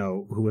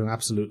 who was an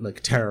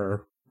absolute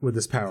terror with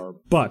this power.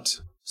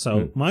 But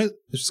my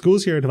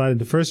schools here are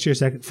divided into first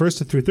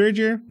through third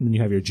year, and then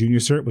you have your junior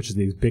cert, which is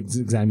the big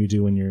exam you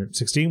do when you're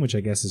 16, which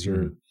I guess is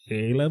your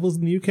A levels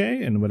in the UK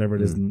and whatever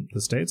it is in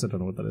the States. I don't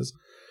know what that is.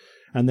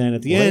 And then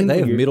at the end, they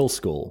have middle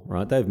school,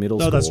 right? They have middle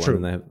school. That's true.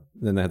 And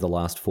then they have the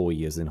last 4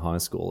 years in high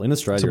school. In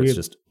Australia, it's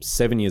just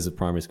 7 years of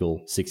primary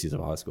school, 6 years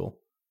of high school.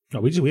 No,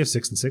 we have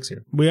 6 and 6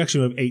 here. We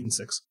actually have 8 and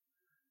 6.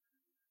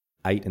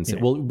 8 and 6.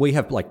 Yeah. Well, we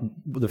have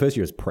the first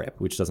year is prep,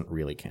 which doesn't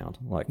really count.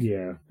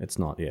 It's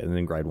not. Yeah, and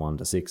then grade 1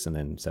 to 6, and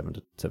then 7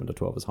 to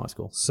 12 is high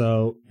school.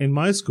 So in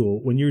my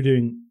school, when you were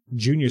doing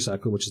junior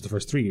cycle, which is the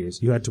first 3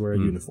 years, you had to wear a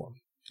uniform.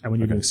 And when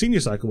you're doing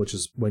senior cycle, which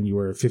is when you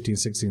were 15,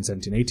 16,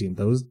 17, 18,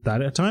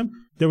 that at a time,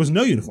 there was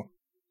no uniform.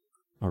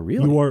 Oh,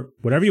 really? You wore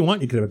whatever you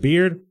want. You could have a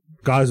beard,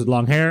 guys with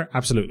long hair,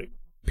 absolutely.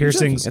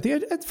 Piercings.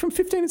 From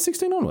 15 and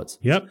 16 onwards.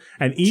 Yep.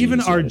 And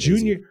even our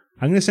junior...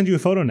 I'm going to send you a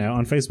photo now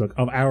on Facebook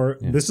of our...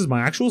 Yeah. This is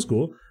my actual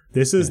school.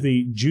 This is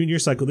the junior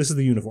cycle. This is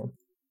the uniform.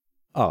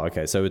 Oh,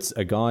 okay. So it's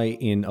a guy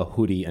in a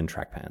hoodie and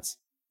track pants.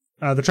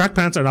 The track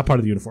pants are not part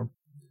of the uniform.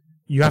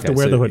 You have to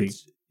wear the hoodie.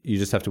 You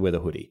just have to wear the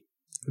hoodie.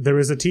 There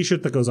is a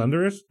T-shirt that goes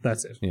under it.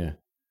 That's it. Yeah.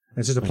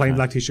 It's just a plain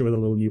black T-shirt with a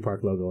little New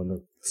Park logo on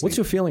the sleeve. What's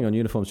your feeling on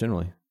uniforms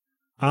generally?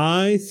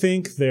 I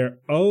think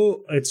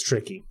it's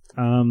tricky.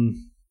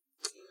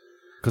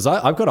 Because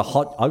I've got a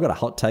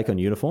hot take on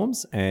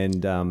uniforms,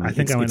 and I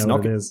think I might know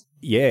what it is.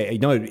 Yeah,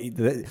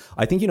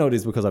 I think you know what it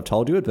is because I've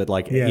told you it, but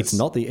it's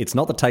not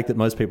the take that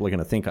most people are going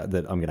to think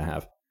that I'm going to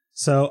have.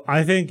 So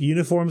I think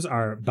uniforms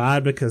are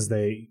bad because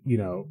they,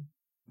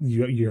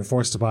 you're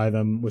forced to buy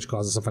them, which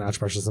causes some financial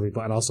pressure to some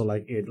people, and also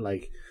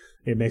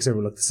it makes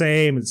everyone look the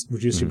same. It's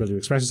reduced your ability to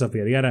express yourself,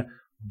 yada yada.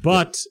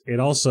 But it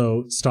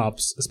also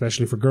stops,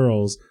 especially for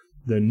girls,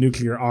 the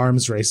nuclear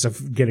arms race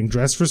of getting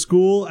dressed for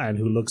school and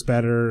who looks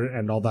better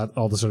and all the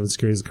sort of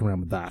insecurities that come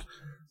around with that.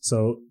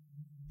 So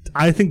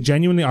I think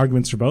genuinely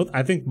arguments for both.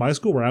 I think my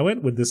school where I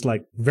went with this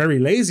very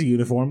lazy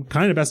uniform,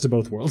 kind of best of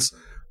both worlds.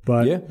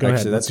 But yeah, go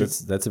ahead.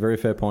 That's a very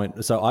fair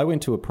point. So I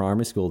went to a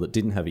primary school that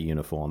didn't have a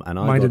uniform, and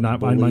mine did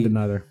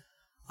neither.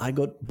 I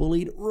got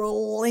bullied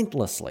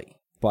relentlessly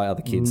by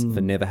other kids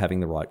for never having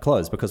the right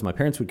clothes because my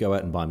parents would go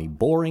out and buy me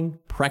boring,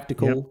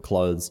 practical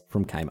clothes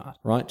from Kmart,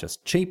 right?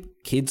 Just cheap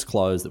kids'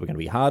 clothes that were going to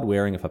be hard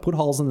wearing. If I put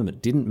holes in them,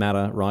 it didn't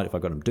matter, right? If I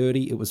got them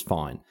dirty, it was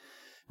fine.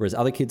 Whereas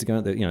other kids are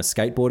going,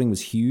 skateboarding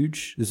was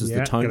huge. This is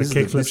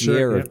this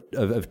year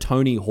of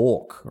Tony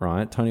Hawk,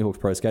 right? Tony Hawk's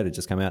Pro Skater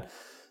just came out.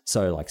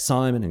 So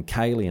Simon and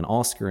Kaylee and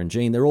Oscar and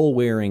Jean, they're all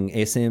wearing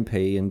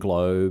SMP and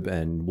Globe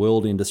and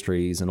World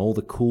Industries and all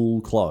the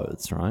cool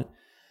clothes, right?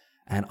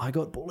 And I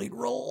got bullied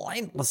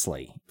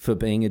relentlessly for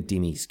being a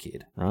Dimmies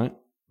kid, right?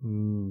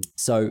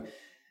 So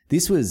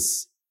this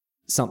was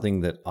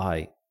something that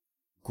I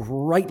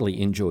greatly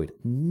enjoyed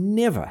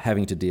never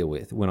having to deal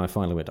with when I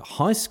finally went to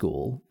high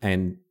school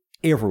and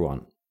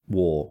everyone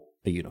wore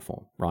a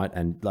uniform, right?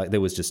 And there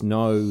was just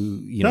no,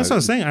 That's what I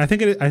was saying. I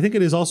think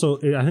it is also.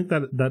 I think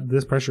that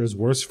this pressure is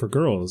worse for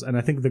girls, and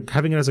I think that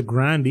having it as a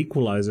grand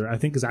equalizer, I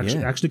think is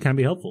actually can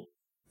be helpful.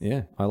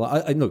 Yeah, I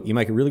look. You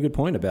make a really good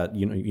point about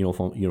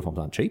uniforms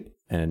aren't cheap,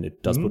 and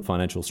it does put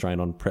financial strain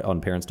on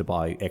parents to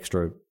buy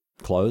extra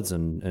clothes,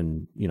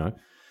 and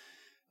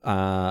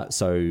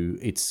so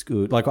it's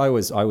good. I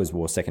always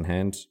wore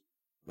secondhand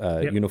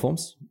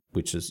uniforms,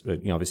 which is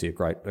obviously a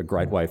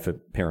great way for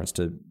parents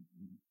to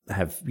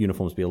have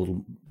uniforms be a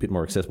little bit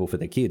more accessible for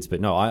their kids.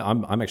 But no,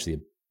 I'm actually a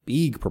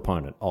big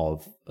proponent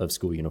of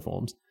school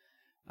uniforms.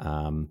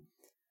 And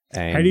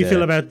how do you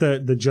feel about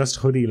the just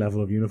hoodie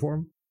level of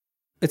uniform?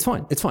 It's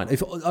fine. It's fine.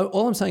 If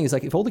all I'm saying is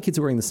if all the kids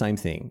are wearing the same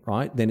thing,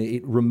 right, then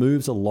it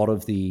removes a lot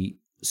of the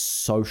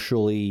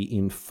socially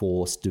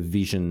enforced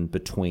division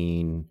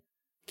between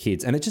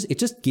kids, and it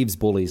just gives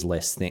bullies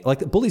less thing.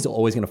 Bullies are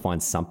always going to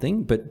find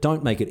something, but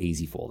don't make it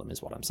easy for them.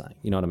 Is what I'm saying.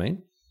 You know what I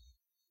mean?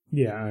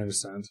 Yeah, I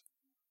understand.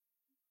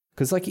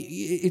 Because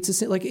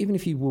it's even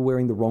if you were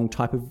wearing the wrong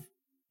type of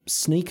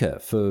sneaker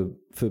for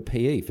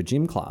PE for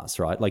gym class,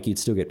 right? You'd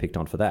still get picked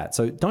on for that.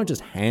 So don't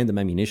just hand them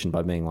ammunition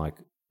by being like,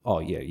 oh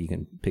yeah, you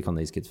can pick on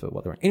these kids for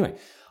what they're wearing. Anyway,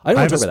 I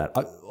don't want to talk about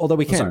that. Although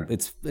we can,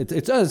 it's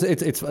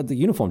the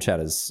uniform chat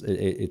is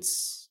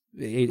it's.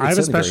 I have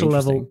a special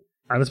level.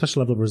 I have a special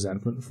level of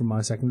resentment from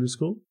my secondary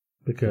school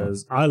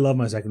because I love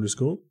my secondary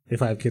school.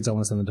 If I have kids, I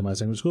want to send them to my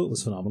secondary school. It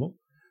was phenomenal.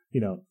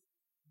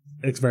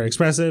 It's very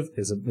expressive.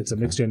 It's a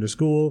mixed gender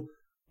school.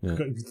 Yeah.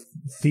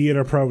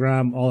 Theater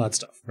program, all that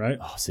stuff, right?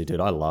 Oh, see, dude,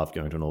 I love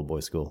going to an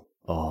all-boys school.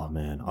 Oh,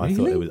 man. I really?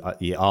 thought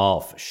it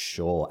was... for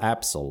sure.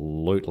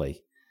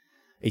 Absolutely.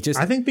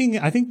 I think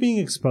being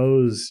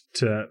exposed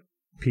to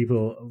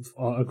people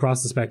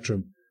across the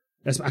spectrum...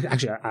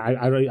 Actually,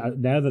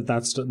 now that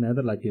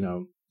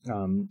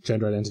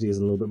gender identity is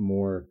a little bit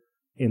more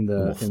in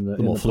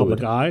the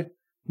public eye.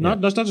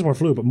 Not just more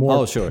fluid, but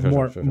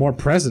more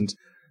present.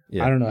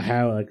 Yeah. I don't know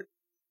how, like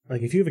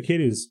if you have a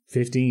kid who's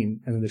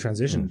 15 and then they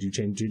transition, do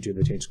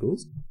they change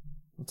schools?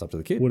 It's up to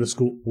the kid. Would a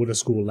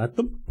school let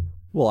them?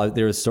 Well,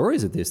 there are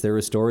stories of this. There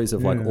are stories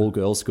of like all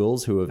girls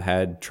schools who have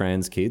had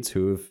trans kids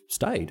who have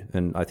stayed,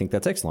 and I think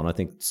that's excellent. I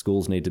think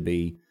schools need to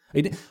be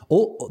and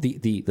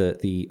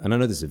I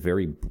know this is a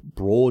very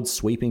broad,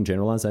 sweeping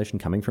generalization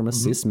coming from a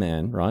cis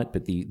man, right?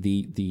 But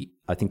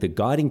I think the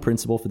guiding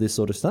principle for this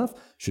sort of stuff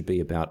should be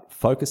about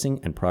focusing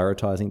and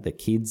prioritizing the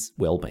kids'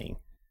 well-being,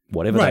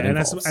 whatever that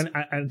involves.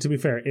 And to be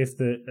fair, if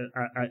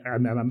I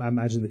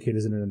imagine the kid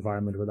is in an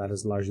environment where that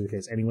is largely the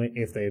case anyway,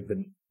 if they've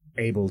been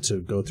able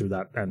to go through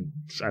that and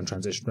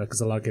transition, because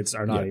a lot of kids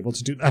are not able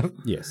to do that.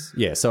 Yes,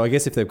 yeah. So I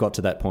guess if they've got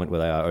to that point where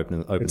they are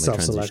openly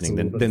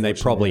transitioning, then they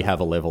probably have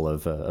a level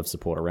of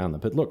support around them.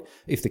 But look,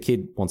 if the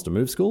kid wants to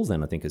move schools,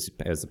 then I think as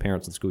the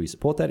parents of the school, you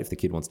support that. If the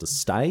kid wants to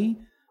stay,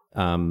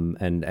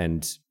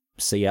 and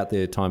see out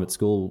their time at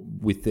school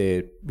with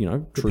their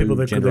true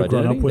people gender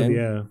identity,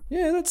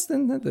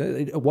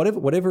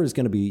 whatever is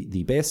going to be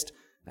the best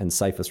and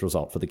safest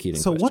result for the kid.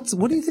 So what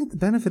do you think the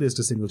benefit is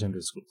to single gender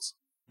schools?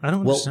 I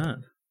don't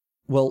understand.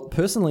 Well,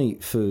 personally,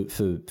 for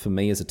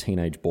me as a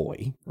teenage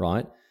boy,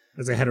 right?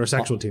 As a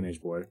heterosexual teenage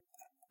boy,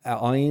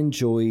 I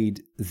enjoyed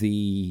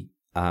the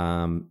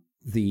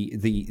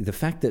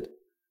fact that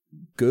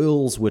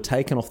girls were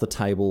taken off the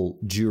table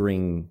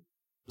during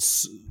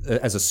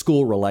as a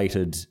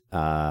school-related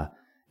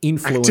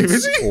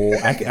influence or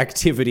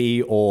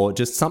activity or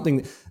just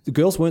something. The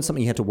girls weren't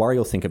something you had to worry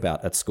or think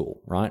about at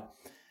school, right?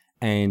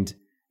 And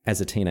as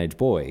a teenage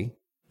boy,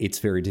 it's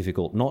very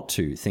difficult not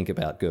to think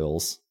about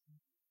girls,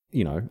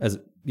 when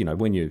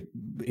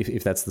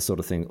if that's the sort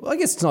of thing. I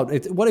guess it's not,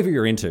 whatever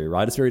you're into,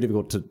 right? It's very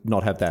difficult to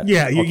not have that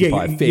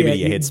occupy a fair bit of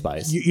your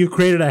headspace. You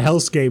created a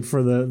hellscape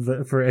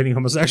for any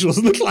homosexuals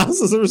in the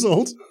class as a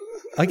result.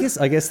 I guess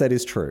that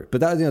is true,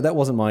 but that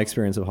wasn't my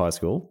experience of high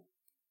school.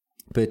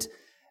 But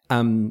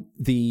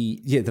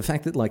the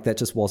fact that like that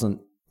just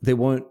wasn't, there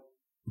weren't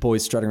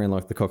boys strutting around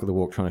like the cock of the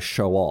walk trying to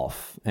show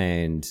off,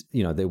 and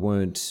there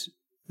weren't.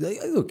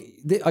 Look,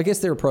 I guess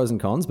there are pros and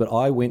cons, but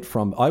I went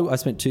from I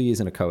spent 2 years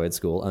in a co-ed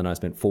school and I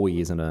spent 4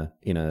 years in a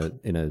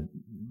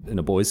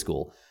boys'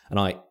 school, and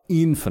I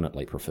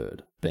infinitely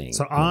preferred being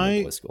in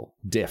a boys' school.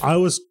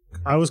 Definitely,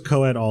 I was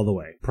co-ed all the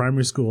way,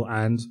 primary school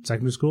and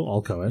secondary school,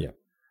 all co-ed. Yeah.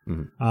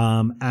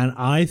 Mm-hmm. And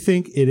I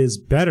think it is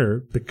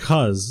better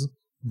because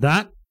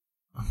that.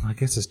 I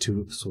guess there's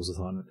two schools of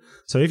thought on it.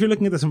 So if you're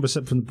looking at this from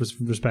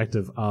the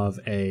perspective of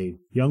a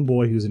young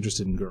boy who's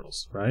interested in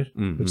girls, right,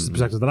 which is the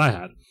perspective that I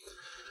had.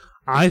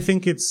 I don't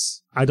think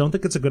it's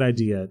a good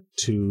idea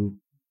to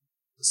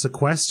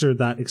sequester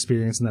that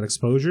experience and that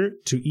exposure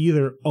to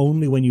either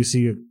only when you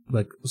see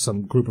like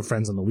some group of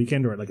friends on the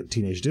weekend or at like a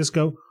teenage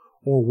disco,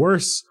 or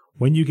worse,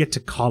 when you get to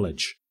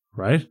college,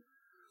 right?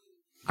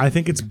 I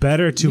think it's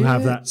better to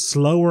have that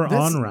slower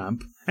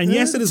on-ramp. And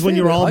yes, it is when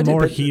you're all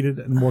more heated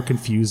and more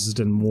confused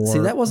and more... See,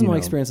 that wasn't my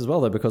experience as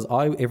well, though, because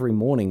I every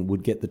morning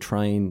would get the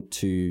train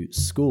to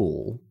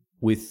school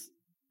with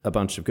a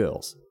bunch of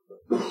girls.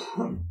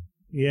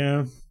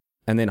 Yeah.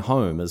 And then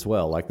home as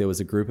well. Like there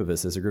was a group of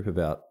us. There's a group of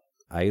about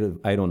eight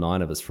or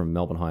nine of us from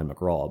Melbourne High and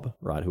McRob,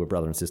 right, who were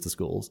brother and sister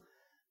schools.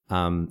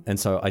 And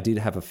so I did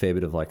have a fair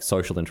bit of like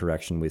social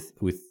interaction with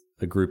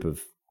a group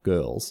of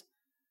girls.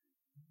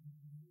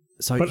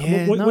 So but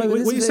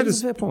what you said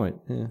is a fair point.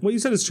 Yeah. What you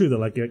said is true though.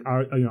 Like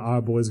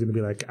our boys going to be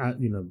like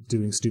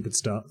doing stupid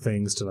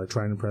things to like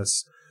try and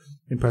impress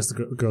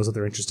the girls that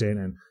they're interested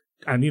in,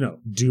 and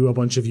do a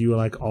bunch of you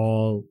like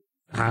all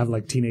have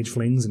like teenage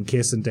flings and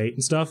kiss and date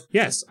and stuff.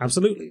 Yes,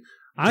 absolutely.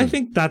 I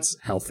think that's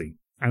healthy,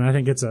 and I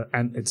think it's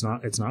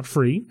not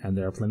free, and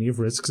there are plenty of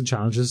risks and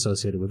challenges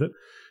associated with it.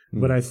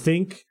 But I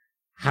think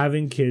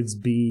having kids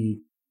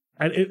be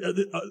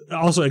and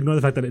also ignore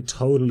the fact that it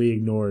totally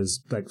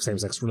ignores like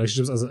same-sex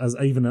relationships as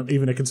even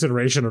a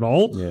consideration at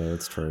all. Yeah,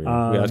 that's true. We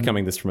are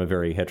coming this from a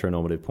very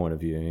heteronormative point of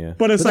view. Yeah,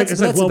 but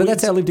that's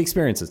our lived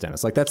experiences,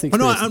 Dennis. Like that's the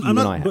experience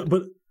I had.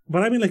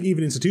 But I mean, like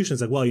even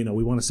institutions, like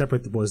we want to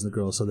separate the boys and the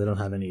girls so they don't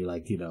have any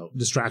like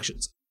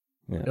distractions.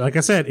 Yeah. Like I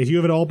said, if you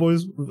have an all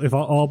boys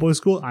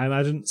school, I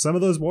imagine some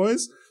of those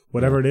boys,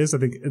 whatever it is, I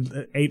think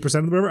 8% of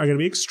them are going to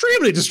be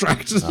extremely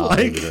distracted.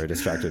 Very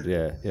distracted.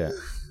 Yeah.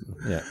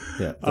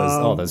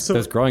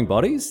 Those growing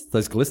bodies,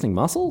 those glistening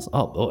muscles.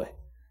 Oh boy,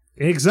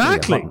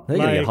 exactly. They're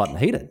going to get hot and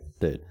heated,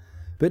 dude.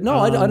 But no,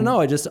 I don't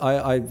know.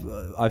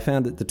 I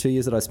found that the 2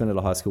 years that I spent at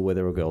a high school where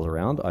there were girls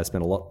around, I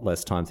spent a lot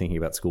less time thinking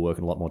about schoolwork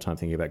and a lot more time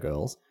thinking about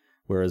girls.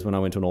 Whereas when I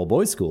went to an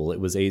all-boys school, it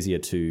was easier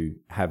to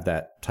have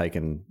that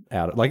taken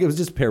out. Like it was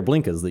just a pair of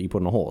blinkers that you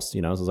put on a horse, So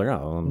I was like,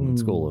 oh, I'm in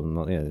school.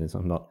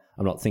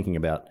 I'm not thinking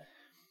about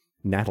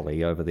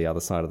Natalie over the other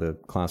side of the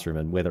classroom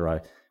and whether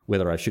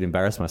I should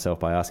embarrass myself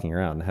by asking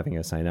her out and having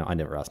her say no. I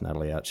never asked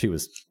Natalie out.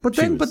 But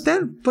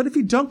if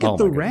you don't get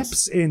the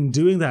reps in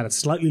doing that at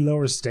slightly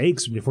lower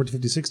stakes when you're 14,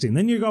 15, 16,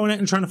 then you're going out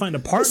and trying to find a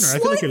partner. I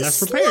feel like you're less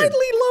prepared.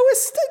 Slightly lower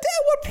stakes?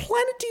 At what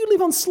planet do you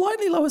live on?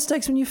 Slightly lower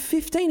stakes when you're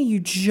 15? Are you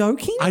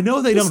joking? I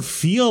know they don't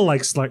feel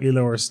like slightly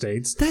lower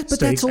stakes. But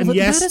that's all that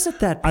matters at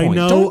that point.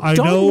 I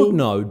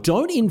know.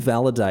 Don't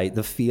invalidate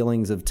the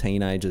feelings of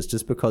teenagers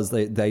just because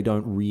they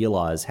don't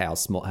realize how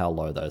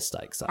low those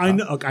stakes are.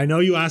 I know.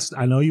 You asked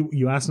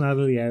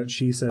Natalie out.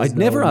 She says I'd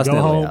never asked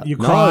Natalie out. You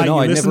cry.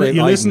 No,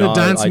 you listen to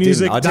dance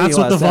music. That's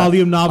what the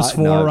volume knob's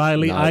for,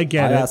 Riley. No, I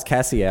get it. I asked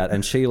Cassie out,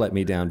 and she let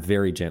me down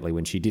very gently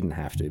when she didn't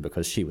have to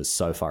because she was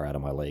so far out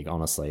of my league.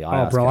 Honestly,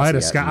 I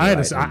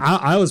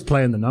was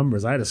playing the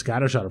numbers. I had a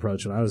scattershot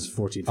approach when I was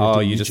 14, 15. Oh,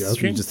 you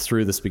just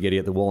threw the spaghetti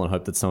at the wall and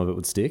hoped that some of it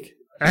would stick?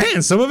 Hey,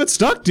 and some of it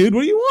stuck, dude.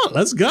 What do you want?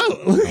 Let's go.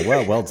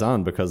 Well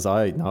done, because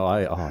it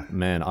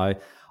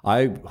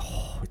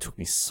took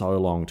me so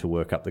long to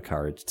work up the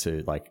courage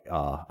to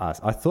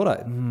ask.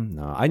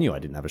 I knew I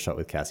didn't have a shot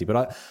with Cassie,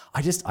 but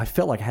I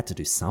felt like I had to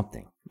do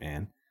something,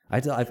 man. I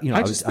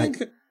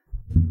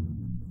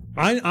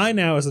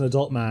now, as an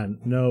adult man,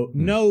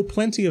 know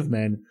plenty of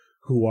men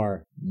who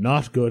are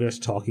not good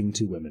at talking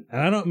to women.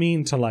 And I don't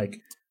mean to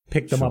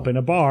pick them up in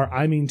a bar.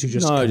 I mean to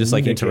just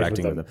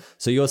interacting with them.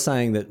 So you're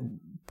saying that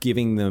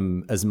giving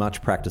them as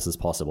much practice as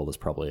possible is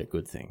probably a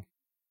good thing.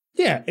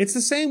 Yeah, it's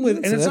the same with,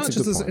 and it's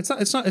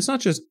not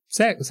just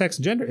sex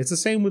and gender. It's the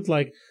same with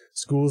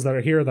schools that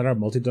are here that are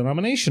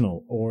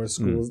multi-denominational, or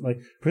schools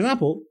for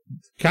example,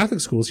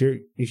 Catholic schools here.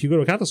 If you go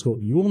to a Catholic school,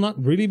 you will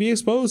not really be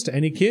exposed to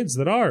any kids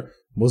that are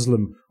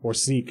Muslim or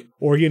Sikh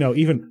or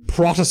even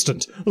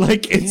Protestant.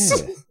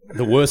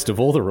 The worst of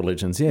all the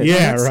religions. Yeah.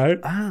 Yeah.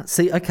 Right.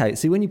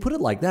 See, when you put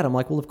it like that, I'm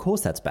like, well, of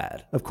course that's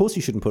bad. Of course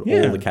you shouldn't put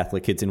all the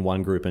Catholic kids in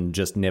one group and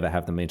just never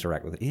have them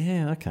interact with it.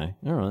 Yeah. Okay.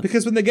 All right.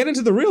 Because when they get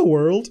into the real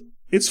world,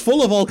 it's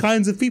full of all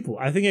kinds of people.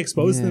 I think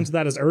exposing them to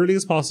that as early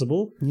as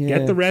possible,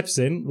 get the reps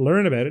in,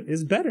 learn about it,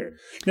 is better.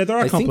 Now, there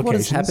are complications. I think what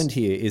has happened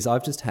here is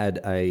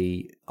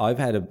I've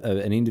had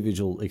an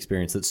individual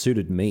experience that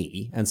suited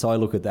me, and so I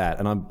look at that,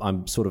 and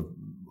I'm sort of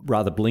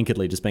rather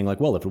blinkedly just being like,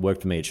 well, if it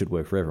worked for me, it should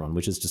work for everyone,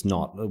 which is just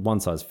not.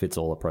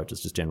 One-size-fits-all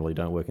approaches just generally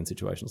don't work in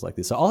situations like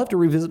this. So I'll have to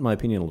revisit my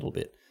opinion a little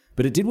bit,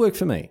 but it did work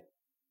for me.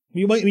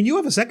 You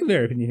have a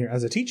secondary opinion here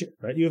as a teacher,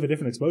 right? You have a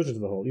different exposure to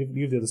the whole.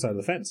 You have the other side of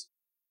the fence.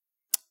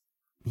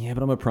 Yeah,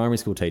 but I'm a primary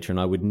school teacher, and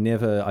I would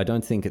never. I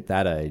don't think at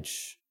that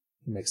age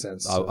makes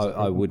sense.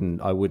 I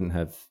wouldn't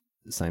have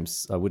same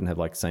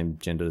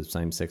gender,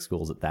 same sex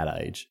schools at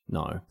that age.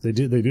 No, they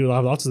do. They do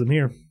have lots of them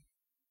here.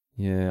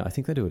 Yeah, I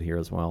think they do it here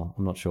as well.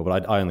 I'm not sure,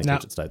 but I only teach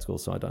at state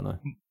schools, so I don't know.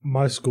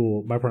 My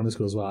primary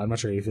school as well. I'm not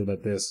sure how you feel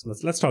about this.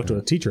 Let's talk to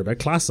a teacher about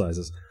class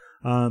sizes.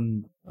 How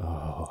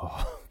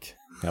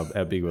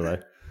big were they?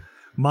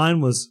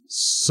 Mine was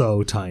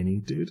so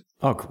tiny, dude.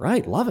 Oh,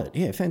 great. Love it.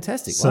 Yeah,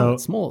 fantastic. So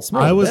small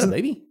better,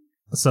 baby.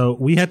 So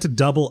we had to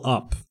double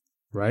up,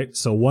 right?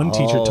 So one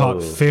teacher taught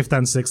 5th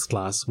and 6th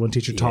class. One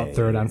teacher taught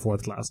 3rd and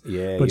 4th class.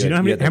 Yeah, but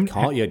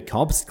you had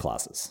comps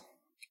classes.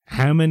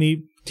 How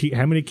many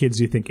kids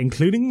do you think,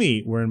 including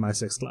me, were in my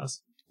 6th class?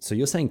 So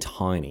you're saying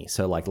tiny,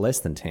 so less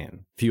than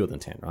 10, fewer than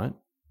 10, right?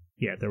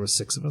 Yeah, there were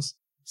 6 of us.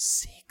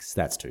 6?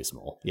 That's too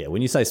small. Yeah,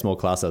 when you say small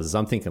class sizes,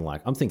 I'm thinking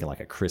like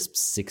a crisp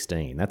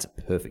 16. That's a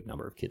perfect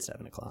number of kids to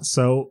have in a class.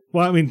 So,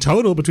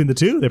 total between the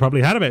two, they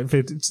probably had about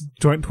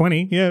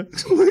 20. Yeah.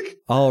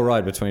 Oh,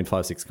 right, between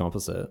 5-6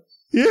 composite.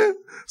 Yeah.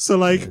 So,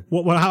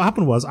 what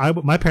happened was,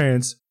 my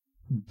parents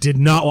did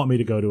not want me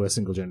to go to a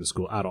single gender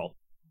school at all.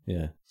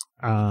 Yeah.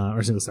 Or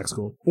a single sex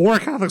school, or a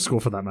Catholic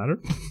school for that matter.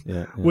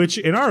 Yeah. Which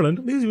in Ireland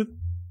leaves you with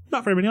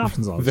not very many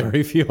options.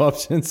 Very few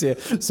options, yeah.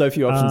 So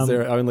few options,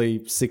 there are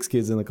only 6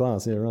 kids in the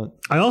class, yeah, right.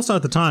 I also,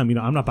 at the time,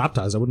 I'm not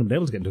baptized. I wouldn't have been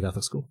able to get into a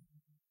Catholic school.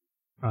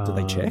 Did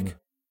they check?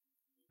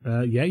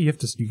 Yeah, you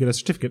get a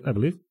certificate, I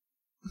believe.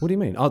 What do you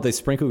mean? Oh, they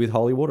sprinkle with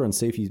holy water and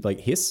see if you,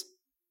 hiss?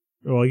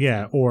 Well,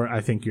 yeah, or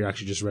I think you're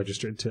actually just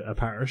registered to a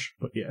parish,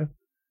 but yeah.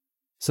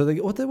 So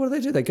what do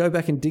they do? They go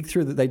back and dig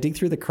through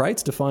the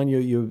crates to find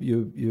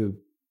your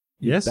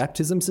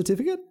baptism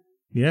certificate?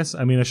 Yes,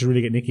 I should really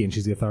get Nikki, and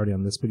she's the authority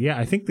on this. But yeah,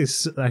 I think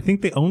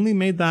they only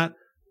made that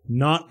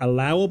not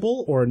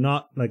allowable or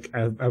not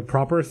a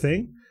proper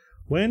thing.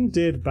 When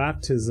did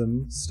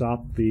baptism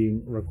stop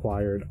being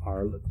required?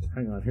 Ireland.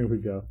 Hang on, here we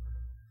go.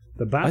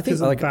 The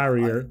baptism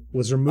barrier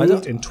was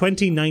removed in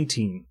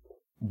 2019.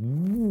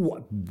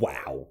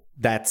 Wow,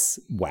 that's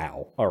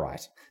wow. All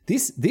right,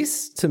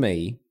 this to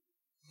me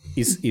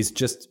is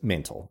just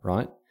mental,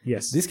 right?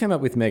 Yes, this came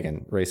up with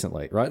Megan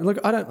recently, right? Look,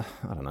 I don't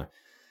know.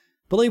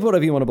 Believe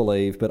whatever you want to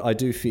believe, but I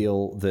do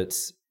feel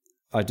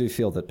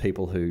that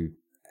people who,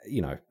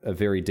 are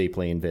very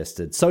deeply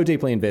invested, so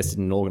deeply invested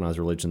in an organized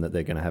religion that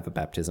they're going to have a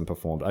baptism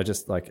performed. I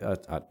just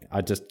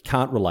I just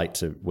can't relate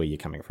to where you're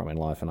coming from in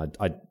life, and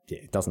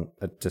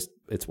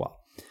it's wild.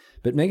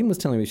 But Megan was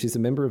telling me she's a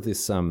member of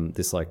this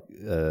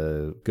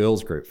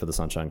girls group for the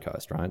Sunshine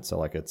Coast, right?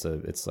 So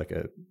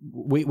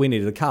we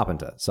needed a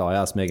carpenter, so I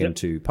asked Megan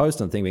to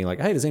post on thing being like,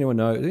 hey, does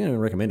anyone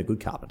recommend a good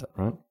carpenter,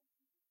 right?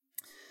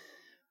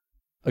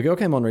 A girl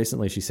came on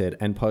recently, she said,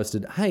 and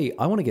posted, hey,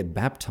 I want to get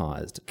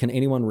baptized. Can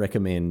anyone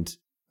recommend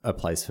a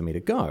place for me to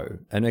go.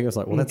 And Meg was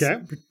like, well,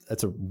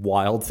 that's a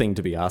wild thing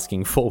to be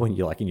asking for when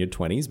you're like in your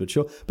 20s, but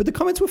sure. But the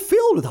comments were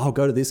filled with,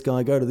 go to this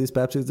guy, go to this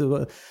Baptist.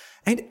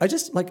 And I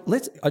just want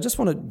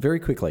to very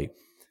quickly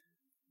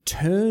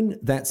turn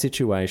that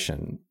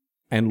situation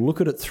and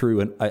look at it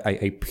through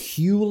a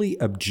purely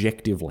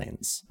objective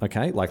lens.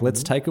 Okay. Like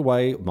let's take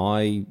away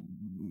the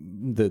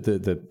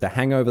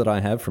hangover that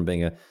I have from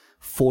being a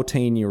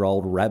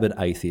 14-year-old rabid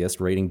atheist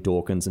reading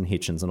Dawkins and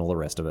Hitchens and all the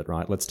rest of it,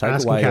 right? Let's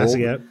take away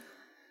all...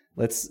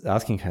 Let's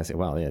asking Cassie.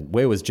 Well, yeah,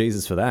 where was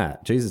Jesus for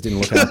that? Jesus didn't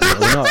look after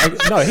me.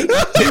 No, he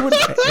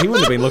wouldn't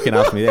have been looking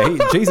after me there.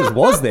 Jesus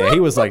was there. He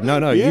was like,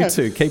 no, you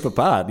two keep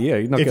apart. Yeah,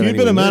 you're not. If you'd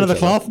been a man of the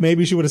cloth,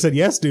 maybe she would have said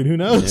yes, dude. Who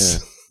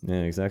knows?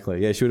 Yeah,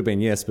 exactly. Yeah, she would have been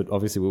yes, but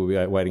obviously we would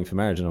be waiting for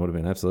marriage, and I would have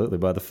been absolutely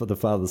by the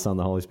Father, the Son,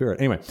 the Holy Spirit.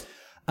 Anyway,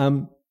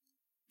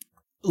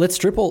 let's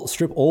strip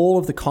all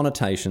of the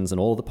connotations and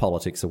all of the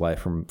politics away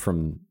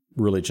from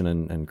religion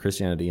and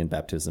Christianity and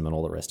baptism and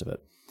all the rest of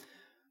it.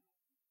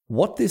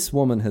 What this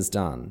woman has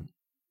done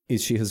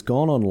is she has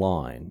gone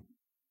online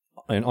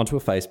and onto a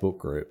Facebook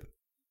group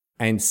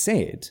and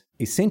said,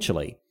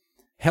 essentially,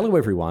 hello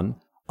everyone,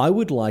 I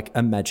would like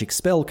a magic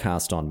spell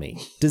cast on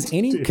me.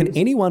 Can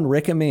anyone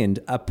recommend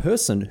a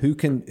person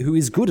who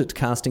is good at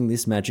casting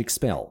this magic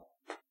spell?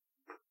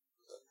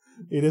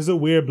 It is a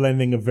weird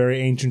blending of very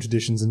ancient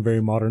traditions and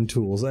very modern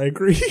tools. I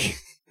agree.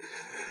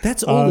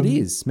 That's all it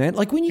is, man.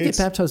 Like when you get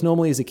baptized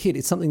normally as a kid,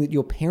 it's something that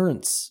your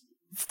parents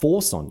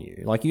force on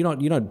you. Like you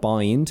don't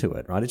buy into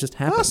it, right? It just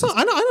happens.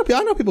 I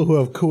know people who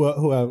have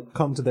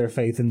come to their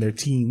faith in their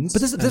teens.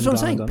 But that's what I'm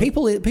saying.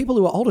 People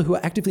who are older who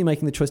are actively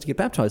making the choice to get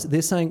baptized,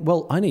 they're saying,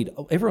 well,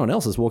 everyone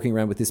else is walking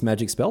around with this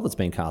magic spell that's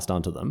been cast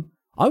onto them.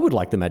 I would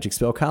like the magic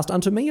spell cast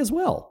onto me as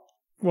well.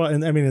 Well,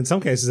 and I mean, in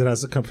some cases, it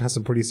has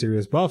some pretty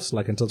serious buffs.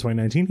 Like until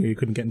 2019, here you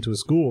couldn't get into a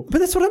school. But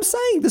that's what I'm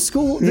saying. The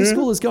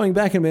school is going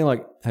back and being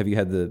like, have you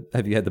had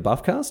the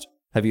buff cast?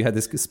 Have you had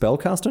this spell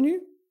cast on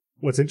you?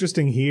 What's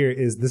interesting here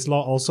is this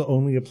law also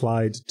only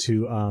applied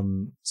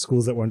to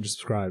schools that weren't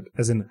subscribed,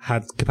 as in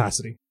had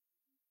capacity.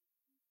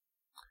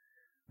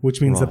 Which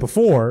means that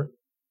before,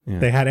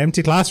 they had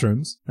empty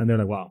classrooms, and they're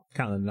like, wow,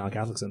 can't let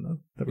non-Catholics in, though.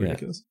 That'd be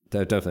ridiculous.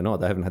 They're definitely not.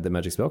 They haven't had the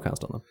magic spell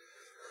cast on them.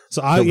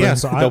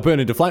 They'll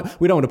burn into flame.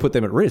 We don't want to put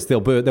them at risk.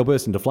 They'll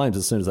burst into flames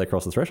as soon as they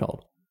cross the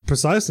threshold.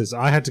 Precisely. So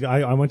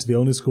I went to the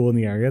only school in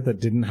the area that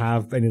didn't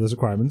have any of those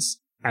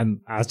requirements.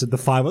 And as did the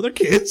 5 other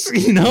kids,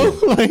 you know?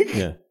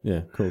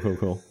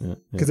 Cool.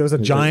 Because there was a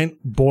giant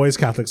boys'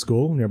 Catholic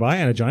school nearby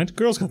and a giant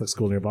girls' Catholic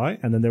school nearby,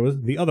 and then there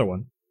was the other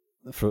one.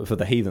 For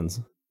the heathens.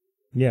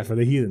 Yeah, for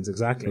the heathens,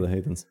 exactly. For the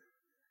heathens.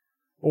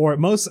 Or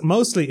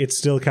mostly it's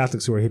still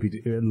Catholics who are a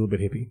little bit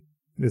hippie,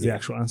 is the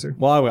actual answer.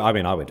 Well, I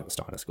went to a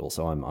Steiner school,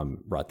 so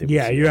I'm right there.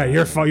 Yeah, you're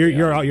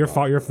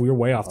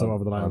way off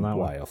over the line on that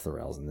one. Way off the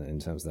rails in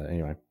terms of that.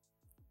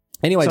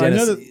 Anyway, so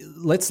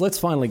Dennis, let's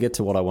finally get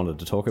to what I wanted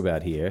to talk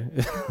about here.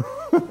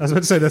 I was about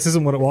to say this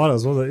isn't what it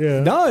was it? Yeah.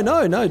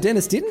 No,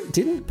 Dennis.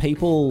 Didn't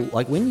people,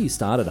 like when you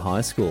started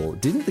high school,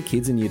 didn't the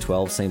kids in year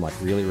 12 seem like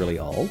really, really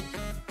old?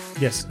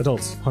 Yes,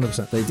 adults,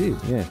 100%. They did,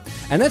 yeah.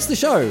 And that's the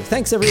show.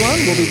 Thanks, everyone.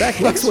 We'll be back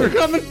next week.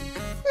 Thanks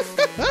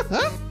for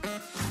coming.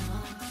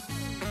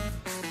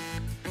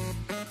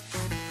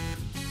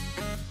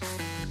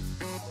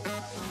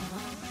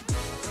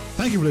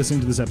 Thank you for listening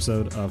to this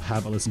episode of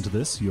Have a Listen to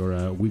This,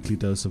 your weekly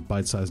dose of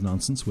bite-sized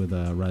nonsense with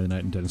Riley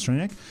Knight and Dennis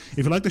Straniak. If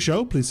you like the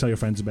show, please tell your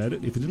friends about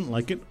it. If you didn't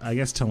like it, I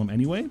guess tell them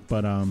anyway,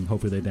 but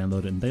hopefully they download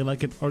it and they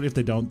like it. Or if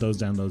they don't,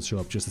 those downloads show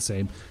up just the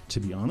same,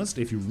 to be honest.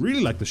 If you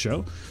really like the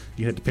show,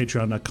 you head to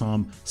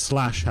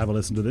patreon.com/have a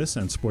listen to this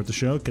and support the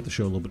show, get the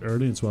show a little bit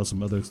early, as well as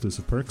some other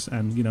exclusive perks,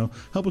 and,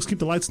 help us keep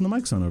the lights and the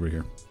mics on over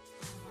here.